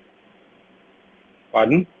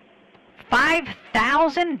 Pardon?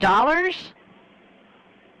 $5,000?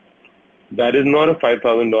 That is not a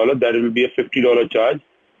 $5,000. That will be a $50 charge.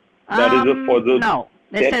 That is for the no.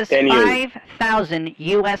 This says 10 years. 5,000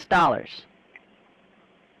 US dollars.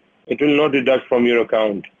 It will not deduct from your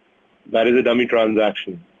account. That is a dummy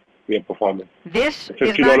transaction we are performing. This is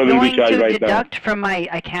 $50 not will be going charged to right now. deduct from my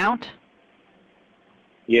account?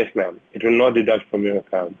 Yes, ma'am. It will not deduct from your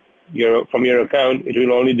account. From your account, it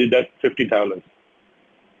will only deduct $50.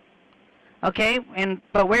 Okay,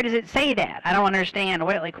 but where does it say that? I don't understand.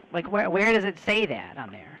 Where does it say that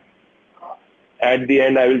on there? At the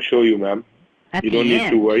end, I will show you, ma'am. At You the don't need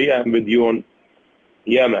end. to worry. I'm with you on.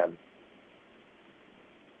 Yeah, ma'am.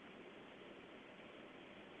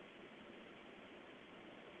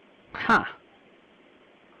 Huh.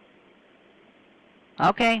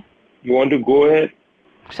 Okay. You want to go ahead?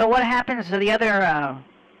 So what happens to the other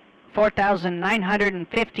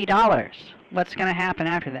 $4,950? What's going to happen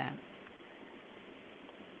after that?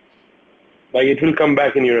 Like it will come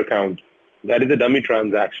back in your account. That is a dummy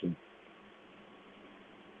transaction.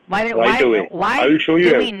 Why away. I will show you do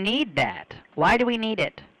we everything. need that? Why do we need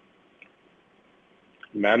it?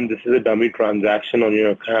 Ma'am, this is a dummy transaction on your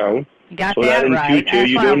account. You got So that that in right. future That's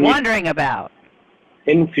you what don't I'm need- wondering about.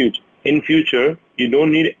 In future, you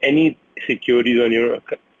don't need any securities on your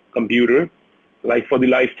computer, like for the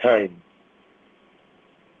lifetime.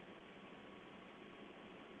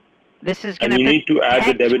 This is going And you need to add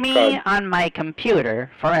the protect debit me card. on my computer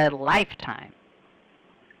for a lifetime.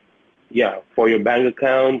 Yeah, for your bank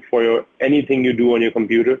account, for your anything you do on your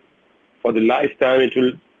computer, for the lifetime, it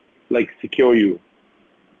will like secure you.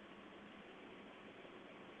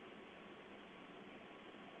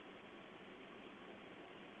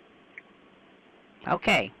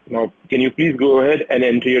 Okay. Now, can you please go ahead and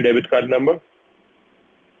enter your debit card number?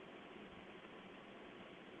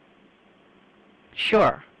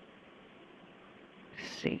 Sure.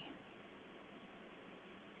 Let's see.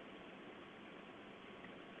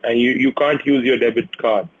 And you can't use your debit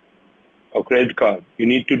card or credit card. You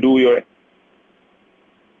need to do your...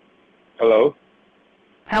 Hello?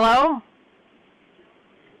 Hello?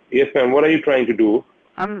 Yes, ma'am. What are you trying to do?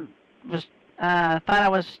 Thought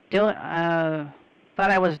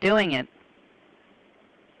I was doing it.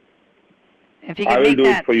 If you I could will make do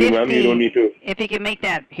that it for you, ma'am. You don't need to. If you can make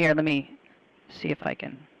that here, let me see if I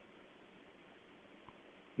can.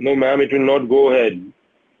 No, ma'am, it will not go ahead.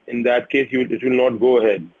 In that case, it will not go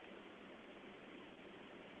ahead.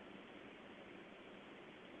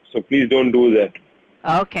 So please don't do that.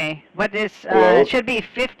 Okay. What is Hello? it should be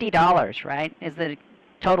 $50, right? Is the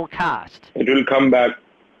total cost. It will come back.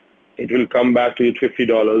 It will come back to you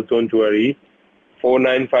 $50. Don't worry.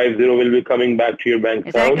 4950 will be coming back to your bank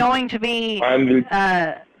Is that account. going to be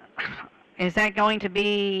is that going to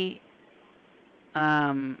be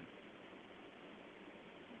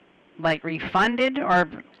like refunded, or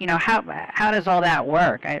how does all that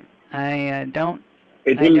work? I don't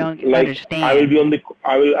It I will don't like understand. I will be on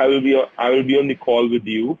the call with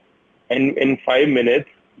you, and in 5 minutes,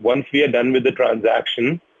 once we are done with the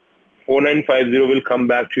transaction, 4950 will come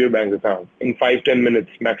back to your bank account in 5-10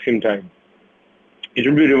 minutes maximum time. It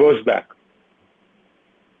will be reversed back.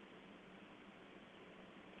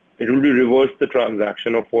 It will be reversed the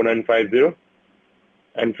transaction of 4950,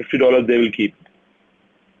 and $50 they will keep.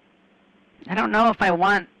 I don't know if I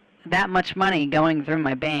want that much money going through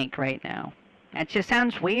my bank right now. That just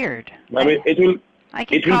sounds weird. I mean, it will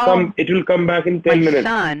come back in 10 my minutes.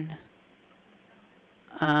 son.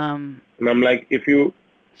 And I'm like, if you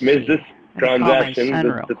miss this Let me call my transaction, son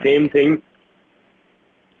real the quick. same thing,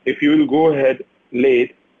 if you will go ahead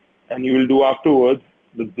late and you will do afterwards,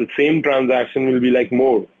 the same transaction will be like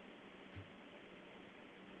more.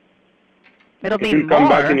 It'll It be will come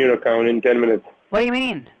back in more. your account in 10 minutes. What do you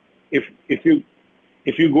mean? If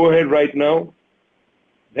you go ahead right now,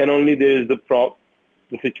 then only there is the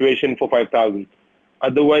situation for 5,000.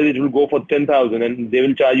 Otherwise, it will go for 10,000, and they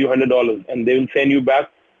will charge you $100, and they will send you back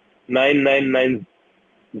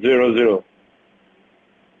 99900.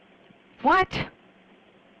 What?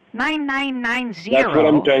 9990. That's what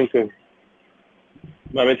I'm trying to say.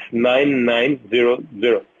 Ma'am, it's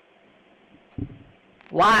 9900.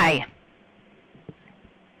 Why?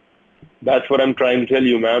 That's what I'm trying to tell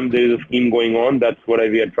you, ma'am. There is a scheme going on. That's what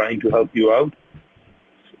we are trying to help you out.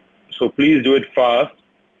 So please do it fast.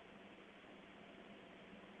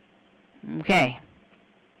 Okay.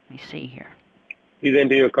 Let me see here. Please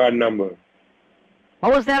enter your card number.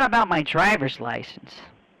 What was that about my driver's license?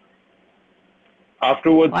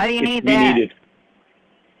 Afterwards, Why do you need we that? need it.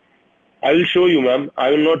 I will show you, ma'am.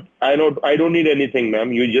 I don't need anything,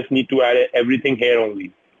 ma'am. You just need to add everything here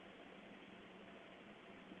only.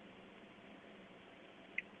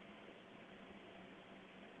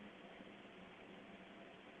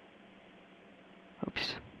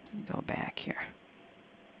 Oops. Let me go back here.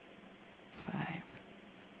 5.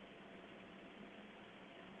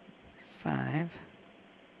 5.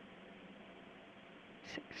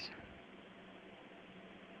 6.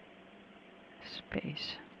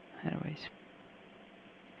 Space. How do I?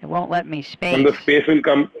 It won't let me space. And the space will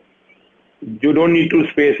come. You don't need to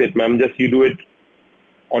space it, ma'am. Just you do it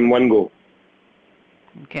on one go.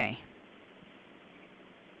 Okay.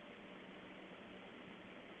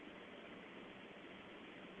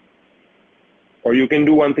 Or you can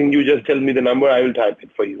do one thing. You just tell me the number. I will type it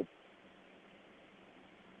for you.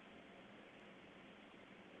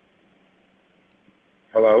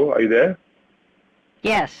 Hello, are you there?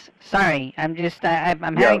 Yes. Sorry. I'm just.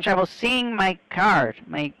 I'm Yeah. having trouble seeing my card.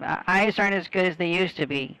 My eyes aren't as good as they used to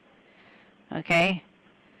be. Okay.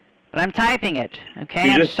 But I'm typing it. Okay.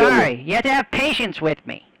 You I'm just tell me. sorry. You have to have patience with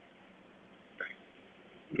me.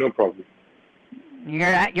 No problem. You're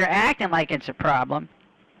acting like it's a problem.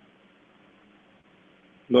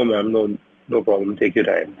 No, ma'am. No problem. Take your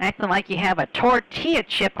time. Acting like you have a tortilla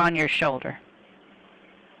chip on your shoulder.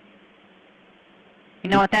 You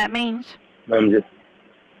know what that means? I'm just.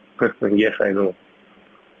 Yes, I know.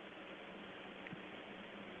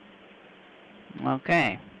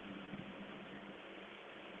 Okay.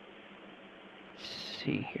 Let's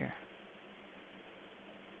see here.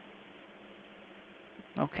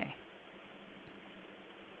 Okay.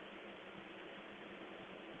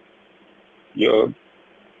 Your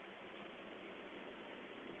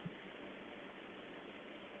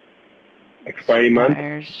expiry month.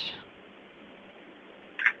 Expires.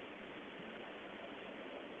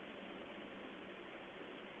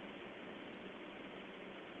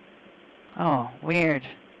 Oh, weird.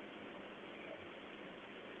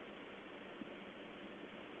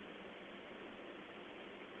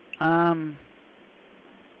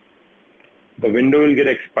 The window will get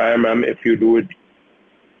expire, ma'am, if you do it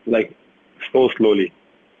like so slowly.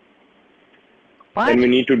 What? And we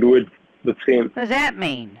need to do it the same. What does that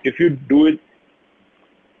mean? If you do it,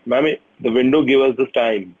 ma'am, the window gives us the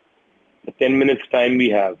time, the 10 minutes time we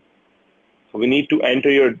have. So we need to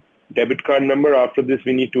enter your debit card number. After this,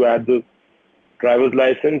 we need to add the driver's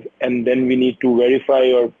license, and then we need to verify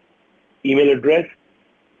your email address,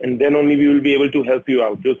 and then only we will be able to help you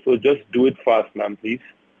out. Just do it fast, ma'am, please.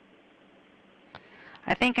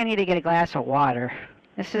 I think I need to get a glass of water.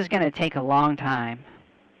 This is going to take a long time.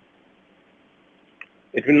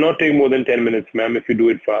 It will not take more than 10 minutes, ma'am, if you do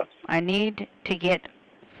it fast. I need to get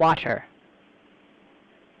water.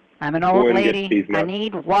 I'm an Go old and get, lady. please, I ma'am.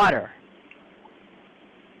 need water.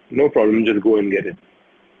 No problem, just go and get it.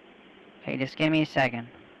 Okay, just give me a second.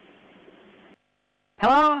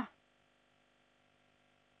 Hello?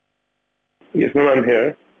 Yes, ma'am, I'm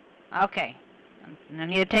here. Okay. I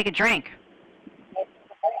need to take a drink.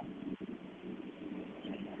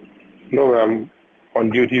 No, ma'am, on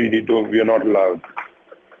duty we are not allowed.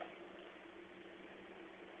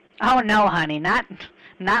 Oh no, honey, not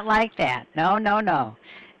like that. No. Not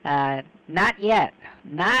yet.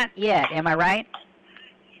 Not yet. Am I right?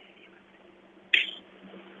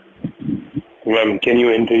 Ma'am, can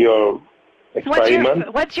you enter your expiry month?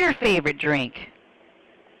 What's your favorite drink?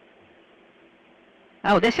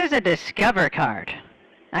 Oh, this is a Discover card.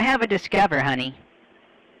 I have a Discover, honey.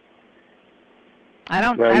 I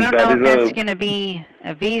don't know if that's going to be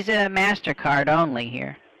a Visa, MasterCard only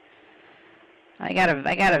here. I got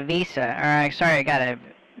a Visa, I got a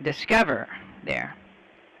Discover there.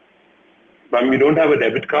 Ma'am, you don't have a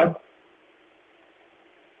debit card?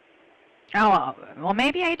 Oh, well,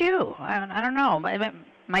 maybe I do. I don't know.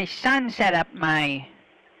 My son set up my...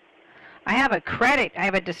 I have a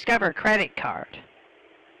Discover credit card.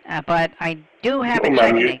 But I do have a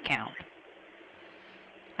checking account.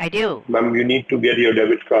 I do. Ma'am, you need to get your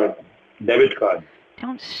debit card.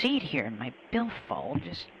 Don't see it here in my billfold.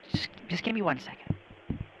 Just give me 1 second.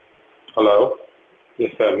 Hello?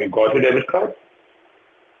 Yes, sir. You got your debit card?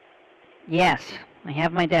 Yes, I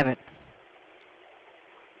have my debit.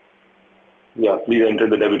 Yeah, please enter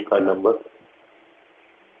the debit card number.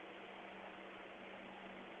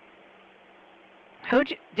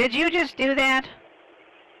 Did you just do that?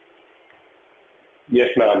 Yes,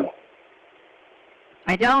 ma'am.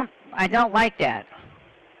 I don't like that.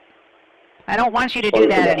 I don't want you to Sorry do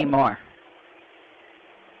for that that. anymore.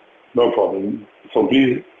 No problem. So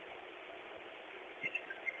please,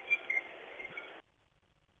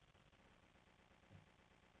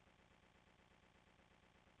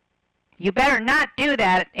 You better not do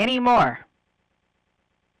that anymore.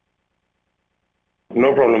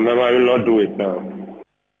 no problem, ma'am. I will not do it now.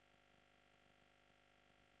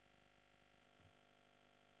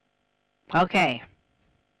 Okay.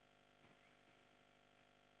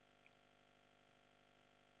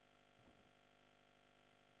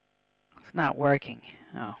 It's not working.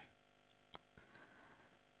 Oh.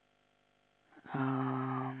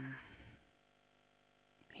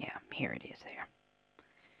 Yeah, here it is there.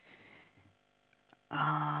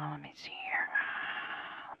 Let me see here.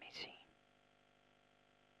 Let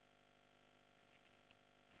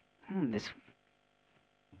me see.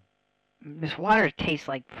 This water tastes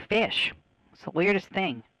like fish. It's the weirdest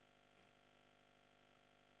thing.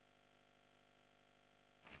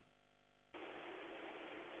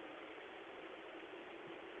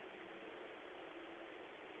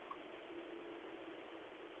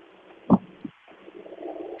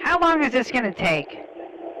 How long is this going to take?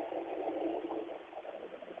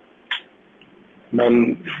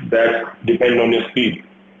 Ma'am, that depends on your speed.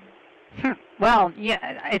 Well,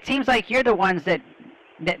 yeah, it seems like you're the ones that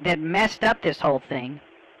messed up this whole thing.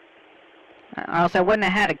 Or else I wouldn't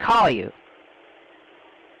have had to call you.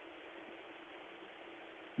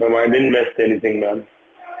 Ma'am, I didn't mess anything, ma'am.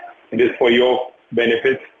 It is for your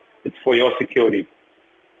benefits. It's for your security.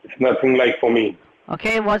 It's nothing like for me.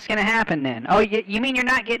 Okay, what's going to happen then? Oh, you mean you're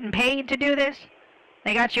not getting paid to do this?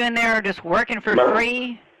 They got you in there just working for Ma'am,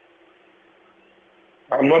 free?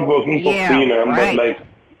 I'm not working for Yeah, free, ma'am, right. but like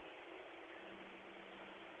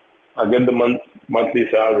I get the monthly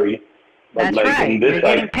salary. But That's like right. in this, You're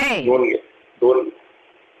getting I paid. don't.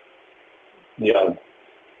 Yeah.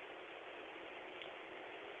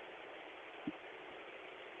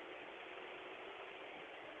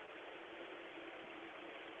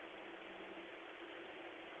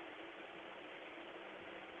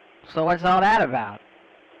 So what's all that about?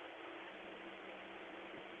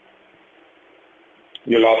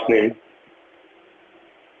 Your last name.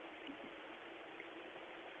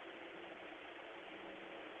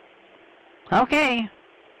 Okay.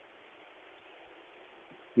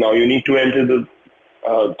 Now you need to enter the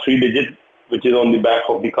 3-digit which is on the back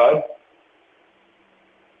of the card.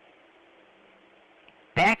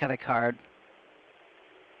 Back of the card.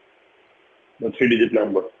 The 3-digit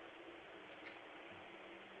number.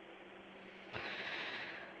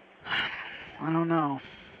 I don't know.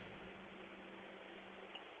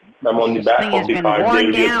 I'm on the This back thing of has the been card. There worn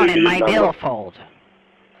will be a down in 3-digit my number. billfold.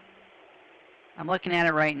 I'm looking at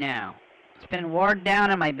it right now. It's been worn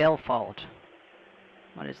down in my billfold.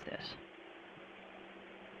 What is this?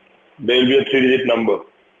 There will be a 3-digit number.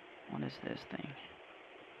 What is this thing?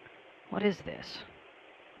 What is this?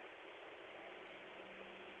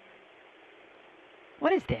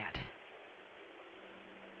 What is that?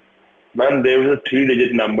 Man, there is a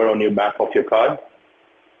 3-digit number on your back of your card.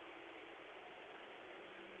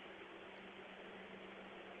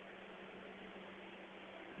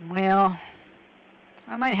 Well,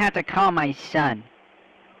 I might have to call my son.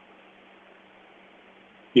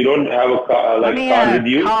 You don't have a card with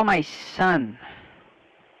you? Call my son.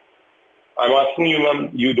 I'm asking you, ma'am,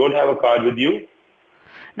 you don't have a card with you?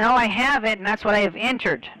 No, I have it, and that's what I have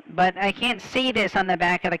entered. But I can't see this on the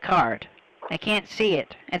back of the card. I can't see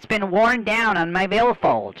it. It's been worn down on my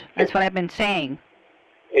billfold. That's what I've been saying.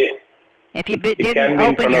 If you didn't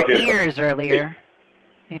open your ears earlier,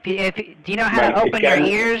 do you know how to open your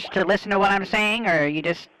ears to listen to what I'm saying, or are you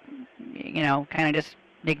just, kind of just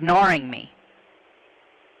ignoring me?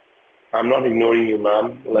 I'm not ignoring you,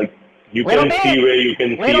 ma'am. Like, you Little can bit. see where you can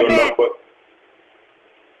see Little your bit. number.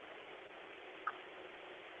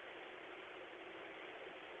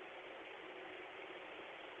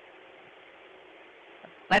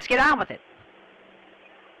 Let's get on with it.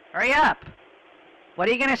 Hurry up. What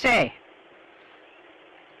are you going to say?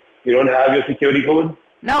 You don't have your security code?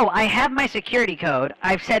 No, I have my security code.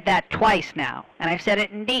 I've said that twice now, and I've said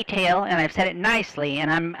it in detail, and I've said it nicely,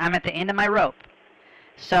 and I'm at the end of my rope.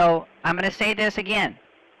 So I'm going to say this again.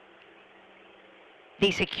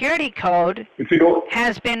 The security code If you don't,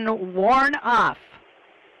 has been worn off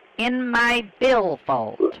in my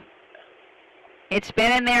billfold. It's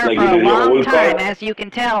been in there Like for it a is your long old time. card? As you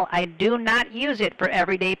can tell, I do not use it for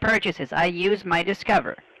everyday purchases. I use my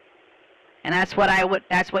Discover. And that's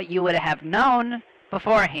what you would have known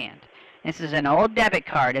beforehand. This is an old debit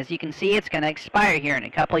card. As you can see, it's going to expire here in a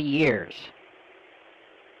couple of years.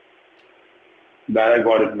 That I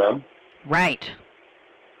got it, ma'am. Right.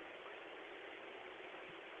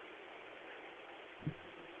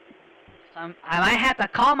 So I might have to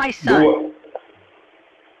call my son.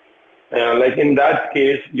 Like in that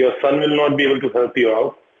case, your son will not be able to help you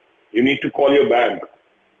out. You need to call your bank.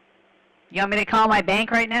 You want me to call my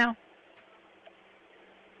bank right now?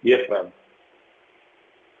 Yes, ma'am.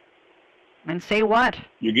 And say what?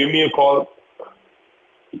 You give me a call.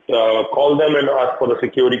 Call them and ask for the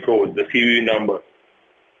security code, the CVV number.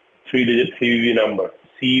 3-digit CVV number.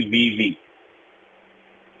 CVV.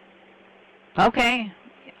 Okay.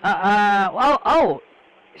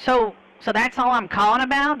 So that's all I'm calling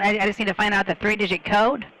about? I just need to find out the 3-digit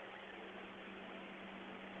code?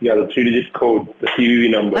 Yeah, the 3-digit code, the CVV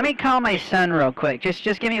number. Let me call my son real quick. Just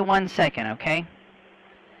give me 1 second, okay?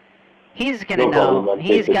 He's gonna No know. problem, man.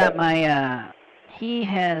 He's Take your got my, he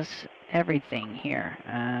has everything here.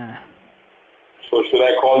 So should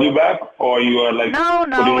I call you back, or you are like No,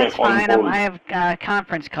 putting my it's phone fine. hold? I have a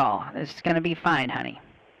conference call. It's gonna be fine, honey.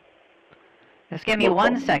 Just give me No 1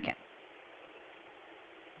 problem. second.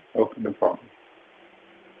 Okay, no problem.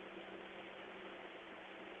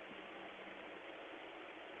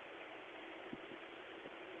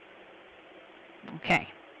 Okay.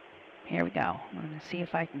 Here we go. I'm gonna see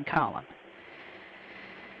if I can call him.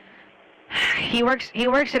 He works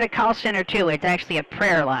at a call center too. It's actually a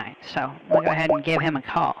prayer line. So we'll go ahead and give him a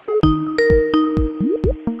call.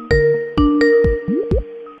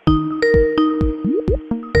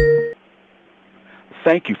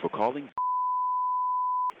 Thank you for calling.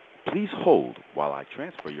 Please hold while I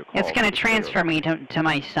transfer your call. It's gonna to the transfer me to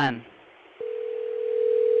my son.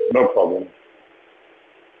 No problem.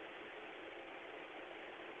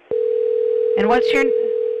 And what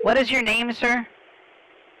is your name, sir?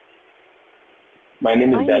 My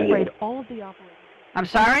name is I'm Daniel. afraid all of the operators. I'm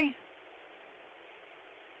sorry?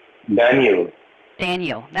 Daniel.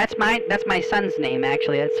 Daniel. That's my son's name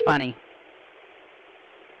actually. That's funny.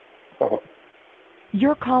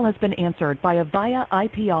 Your call has been answered by a VIA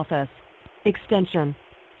IP office. Extension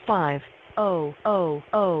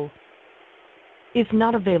 5000 is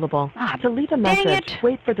not available. Ah, To leave a dang message, it.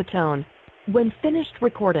 wait for the tone. When finished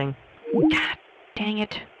recording, God dang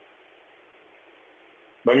it.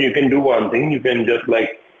 Ma'am, you can do one thing. You can just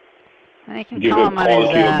like I can give call a him on call his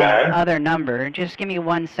to your bank. other number. Just give me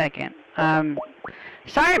 1 second.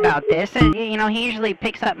 Sorry about this. You know, he usually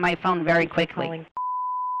picks up my phone very quickly. Calling.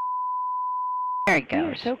 There it We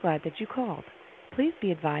are goes. so glad that you called. Please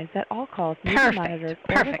be advised that all calls may be Perfect. monitored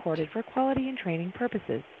or Perfect. recorded for quality and training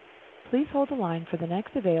purposes. Please hold the line for the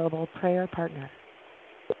next available prayer partner.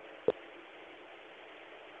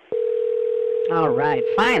 All right,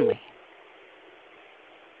 finally.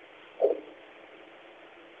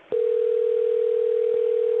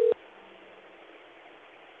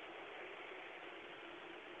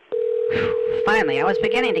 Whew, finally, I was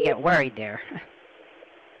beginning to get worried there.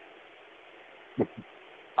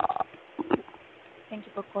 Thank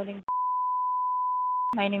you for calling.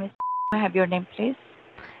 My name is. I have your name, please.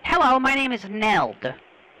 Hello, my name is Neld.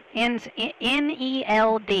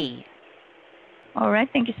 N-E-L-D. All right.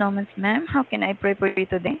 Thank you so much, ma'am. How can I pray for you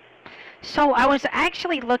today? So I was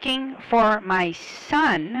actually looking for my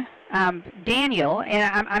son, Daniel,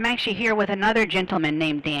 and I'm actually here with another gentleman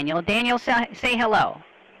named Daniel. Daniel, say hello.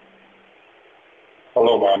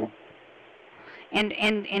 Hello, ma'am.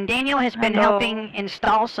 And Daniel has been Hello. helping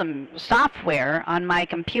install some software on my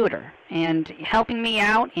computer and helping me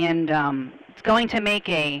out, and it's going to make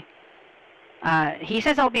a. He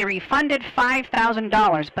says I'll be refunded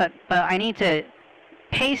 $5,000, but I need to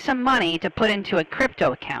pay some money to put into a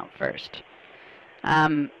crypto account first.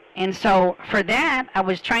 And so for that, I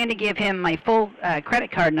was trying to give him my full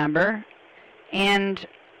credit card number, and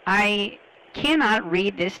I cannot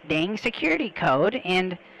read this dang security code,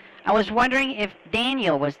 and I was wondering if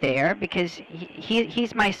Daniel was there, because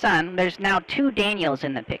he's my son. There's now 2 Daniels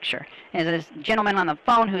in the picture. There's this gentleman on the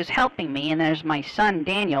phone who's helping me, and there's my son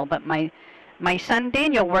Daniel, but my son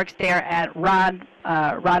Daniel works there at Rod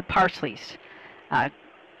Parsley's,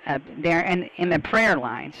 there in the prayer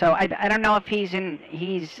line. So I don't know if he's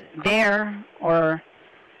there, or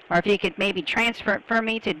if he could maybe transfer it for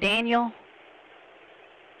me to Daniel.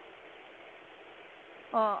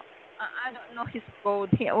 I don't know his code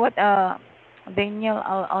here. What, Daniel?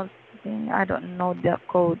 I don't know the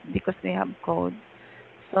code because we have code.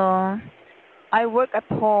 So I work at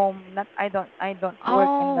home. I don't work in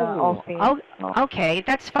the office. No. Okay,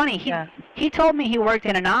 that's funny. Yeah. He told me he worked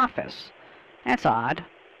in an office. That's odd.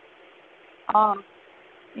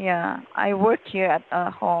 Yeah, I work here at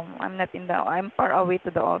home. I'm not in the. I'm far away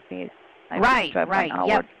to the office. I have to Right, drive right. 1 hour.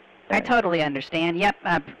 Yep. I there. totally understand. Yep.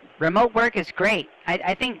 Remote work is great.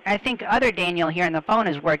 I think other Daniel here on the phone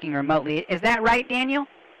is working remotely. Is that right, Daniel?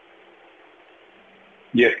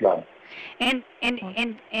 Yes, ma'am. And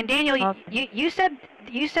Daniel, Okay. you said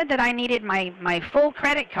that I needed my full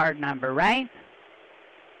credit card number, right?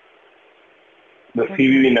 The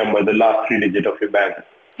CVV number, the last 3 digit of your bank.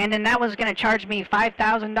 And then that was going to charge me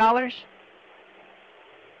 $5,000.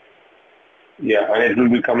 Yeah, and it will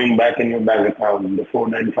be coming back in your bank account, the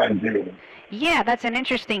 4950. Yeah, that's an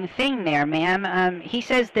interesting thing there, ma'am. He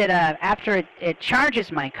says that after it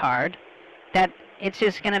charges my card, that it's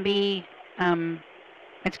just going to be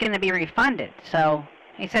it's going to be refunded. So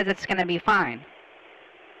he says it's going to be fine.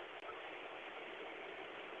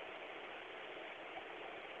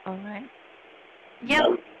 All right.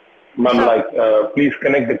 Yep. Ma'am, So- please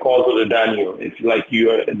connect the call to the Daniel. It's like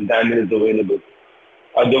Daniel is available.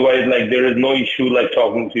 Otherwise, there is no issue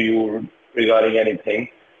talking to you regarding anything.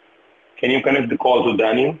 Can you connect the call to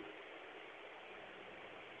Daniel?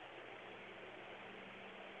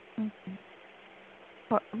 Okay.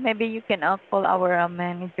 Maybe you can call our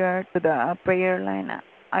manager to the prayer line.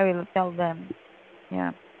 I will tell them.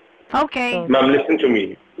 Yeah. Okay. So, Ma'am, listen to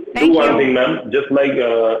me. Thank do one you. thing, ma'am. Just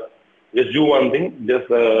do one thing. Just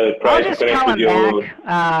try I'll to just connect call with him your.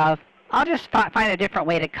 back. I'll just find a different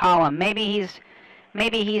way to call him. Maybe he's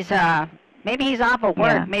off of work.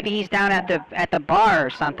 Yeah. Maybe he's down at the bar or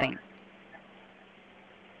something.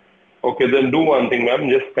 Okay, then do one thing, ma'am.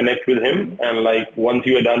 Just connect with him, and once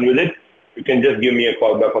you are done with it, you can just give me a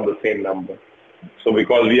call back on the same number. So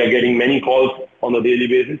because we are getting many calls on a daily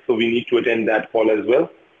basis, so we need to attend that call as well.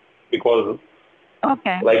 Because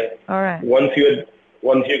okay. All right. once you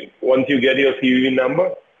get your CVV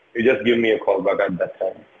number, you just give me a call back at that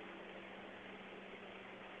time.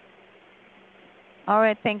 All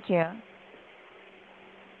right. Thank you.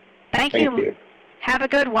 Thank Thank you. you. Have a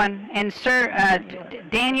good one. And sir,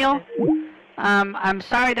 Daniel, I'm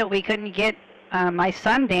sorry that we couldn't get my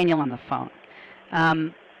son Daniel on the phone.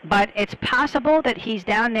 But it's possible that he's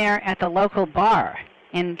down there at the local bar,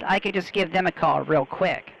 and I could just give them a call real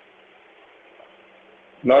quick.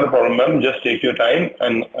 Not a problem, ma'am. Just take your time,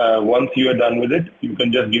 and once you are done with it, you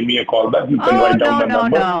can just give me a call back. You can write down my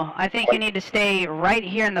number. No. I think you need to stay right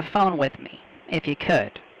here on the phone with me, if you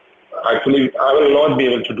could. Actually, I will not be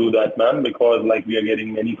able to do that, ma'am, because we are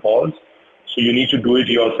getting many calls. So you need to do it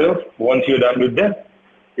yourself. Once you're done with that,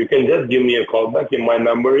 you can just give me a call back. And my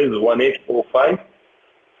number is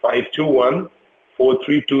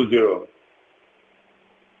 1-845-521-4320.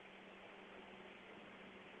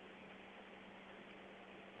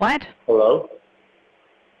 What? Hello?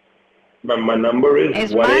 My number is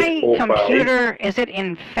Is my 1-845. computer, is it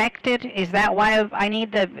infected? Is that why I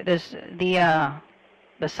need the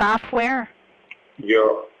software?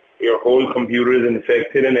 Your whole computer is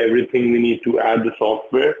infected, and everything we need to add the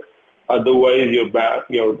software. Otherwise,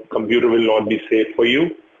 your computer will not be safe for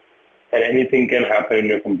you, and anything can happen in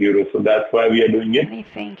your computer. So that's why we are doing it.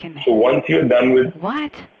 Anything can So once you're done with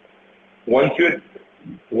What? once you're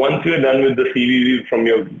done with the CVV from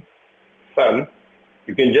your son,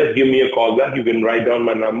 you can just give me a call back. You can write down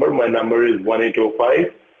my number. My number is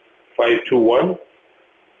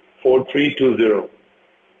 1-805-521-4320.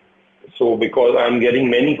 So because I'm getting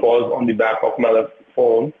many calls on the back of my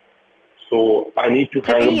phone, so I need to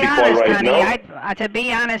To hang up be the call honest, right honey, now. to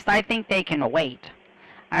be honest, I think they can wait.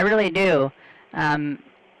 I really do.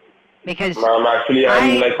 Because Ma'am, actually,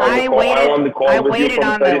 I'm on the call. I'm on the call I with you waited for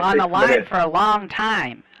on 36 the line minutes. for a long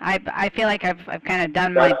time. I feel like I've kind of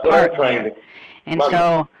done my That's what part I'm trying here. to. And Ma'am,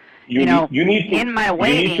 so, you need to, in my you need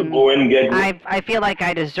to waiting, go and get. I feel like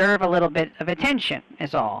I deserve a little bit of attention,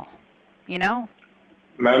 is all. You know?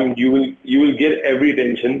 Ma'am, you will get every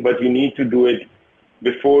attention, but you need to do it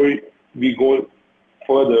before we go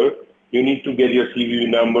further. You need to get your CVV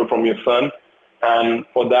number from your son, and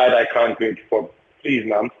for that I can't wait for. Please,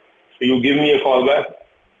 ma'am. So you give me a call back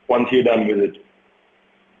once you're done with it.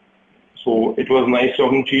 So it was nice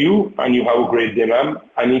talking to you, and you have a great day, ma'am.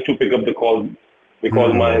 I need to pick up the call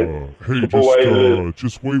because my supervisor.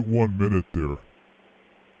 Just wait 1 minute there.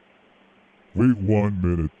 Wait 1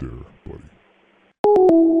 minute there, buddy.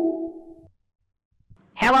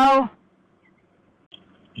 Hello?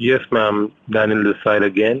 Yes, ma'am. Daniel this side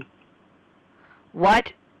again.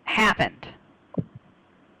 What happened?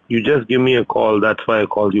 You just give me a call. That's why I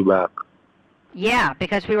called you back. Yeah,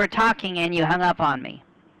 because we were talking and you hung up on me.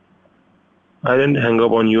 I didn't hang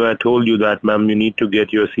up on you. I told you that, ma'am, you need to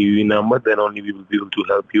get your CVV number. Then only we will be able to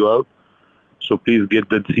help you out. So please get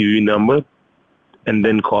that CVV number and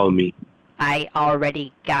then call me. I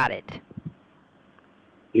already got it.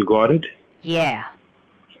 You got it? Yeah.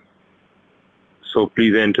 So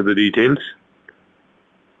please enter the details.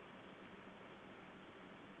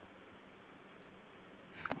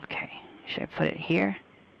 Okay. Should I put it here?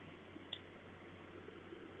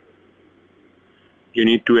 You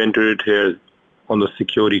need to enter it here on the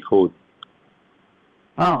security code.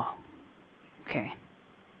 Oh. Okay.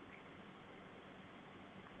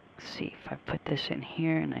 Let's see if I put this in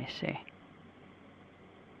here and I say...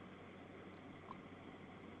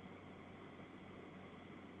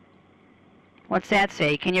 What's that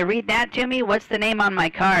say? Can you read that to me? What's the name on my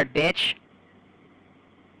card, bitch?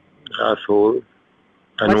 Asshole.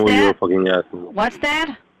 I know you're a fucking asshole. What's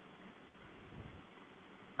that?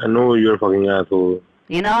 I know you're a fucking asshole.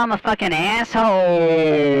 You know I'm a fucking asshole.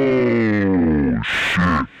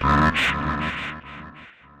 Shit, bitch.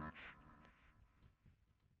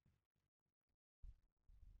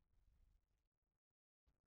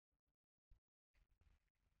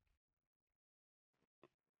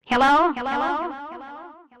 Hello? Hello?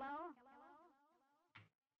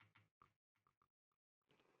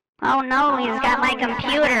 Oh no, he's got my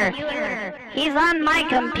computer. He's on my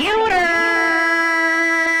computer.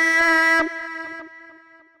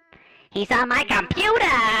 He's on my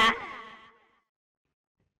computer.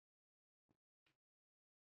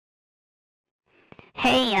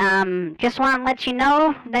 Hey, just want to let you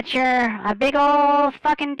know that you're a big old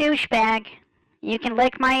fucking douchebag. You can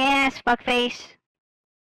lick my ass, fuckface.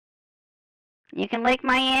 You can lick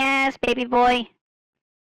my ass, baby boy.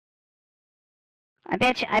 I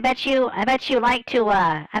bet you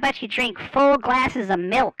drink full glasses of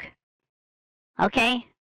milk. Okay?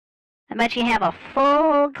 I bet you have a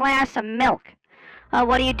full glass of milk. Oh,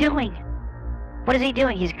 what are you doing? What is he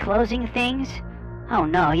doing? He's closing things? Oh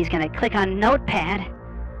no, he's gonna click on Notepad.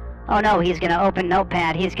 Oh no, he's gonna open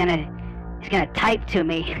Notepad. He's gonna type to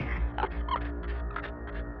me.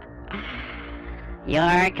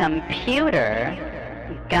 Your computer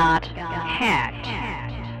got hacked.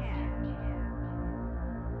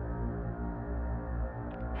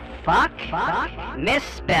 Fuck,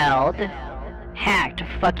 misspelled, hacked,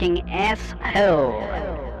 fucking asshole.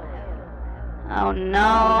 Oh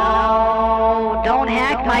no, don't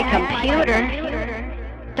hack my computer.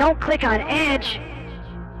 Don't click on Edge.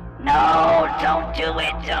 No, don't do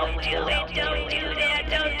it, don't do it, don't do that,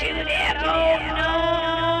 don't do that, oh no!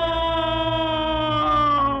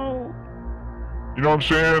 You know what I'm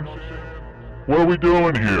saying? What are we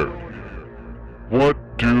doing here? What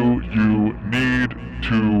do you need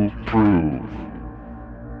to prove?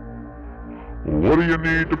 What do you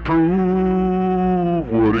need to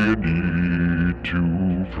prove? What do you need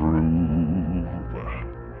to prove?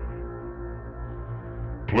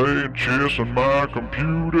 Playing chess on my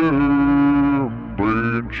computer.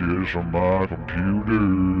 Playing chess on my computer.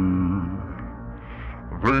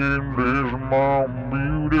 Playing chess on my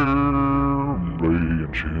computer.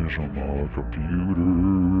 Playing chess on my computer.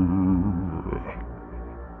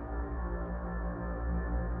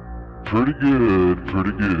 Pretty good,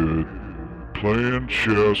 pretty good. Playing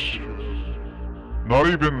chess. Not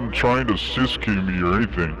even trying to siskey me or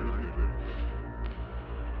anything.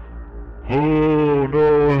 Oh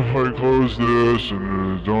no, if I close this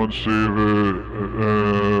and don't save it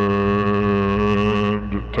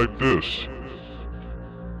and type this.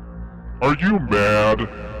 Are you mad?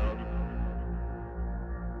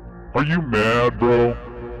 Are you mad, bro?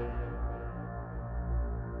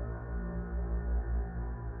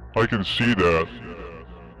 I can see that.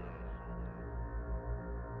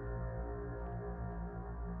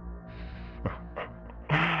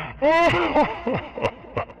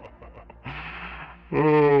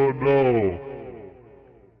 Oh no.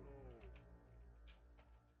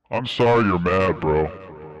 I'm sorry you're mad, bro.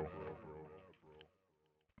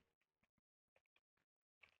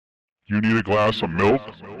 You need a glass of milk?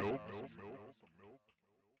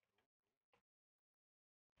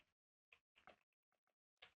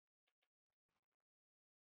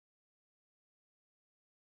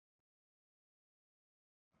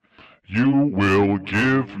 You will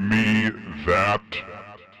give me that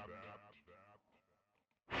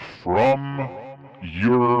from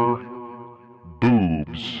your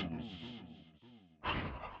boobs.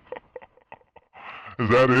 Is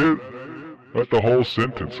that it? That's the whole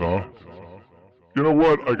sentence, huh? You know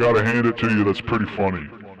what? I gotta hand it to you. That's pretty funny.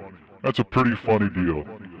 That's a pretty funny deal.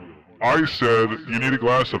 I said, you need a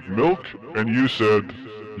glass of milk, and you said,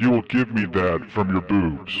 you will give me that from your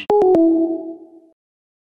boobs.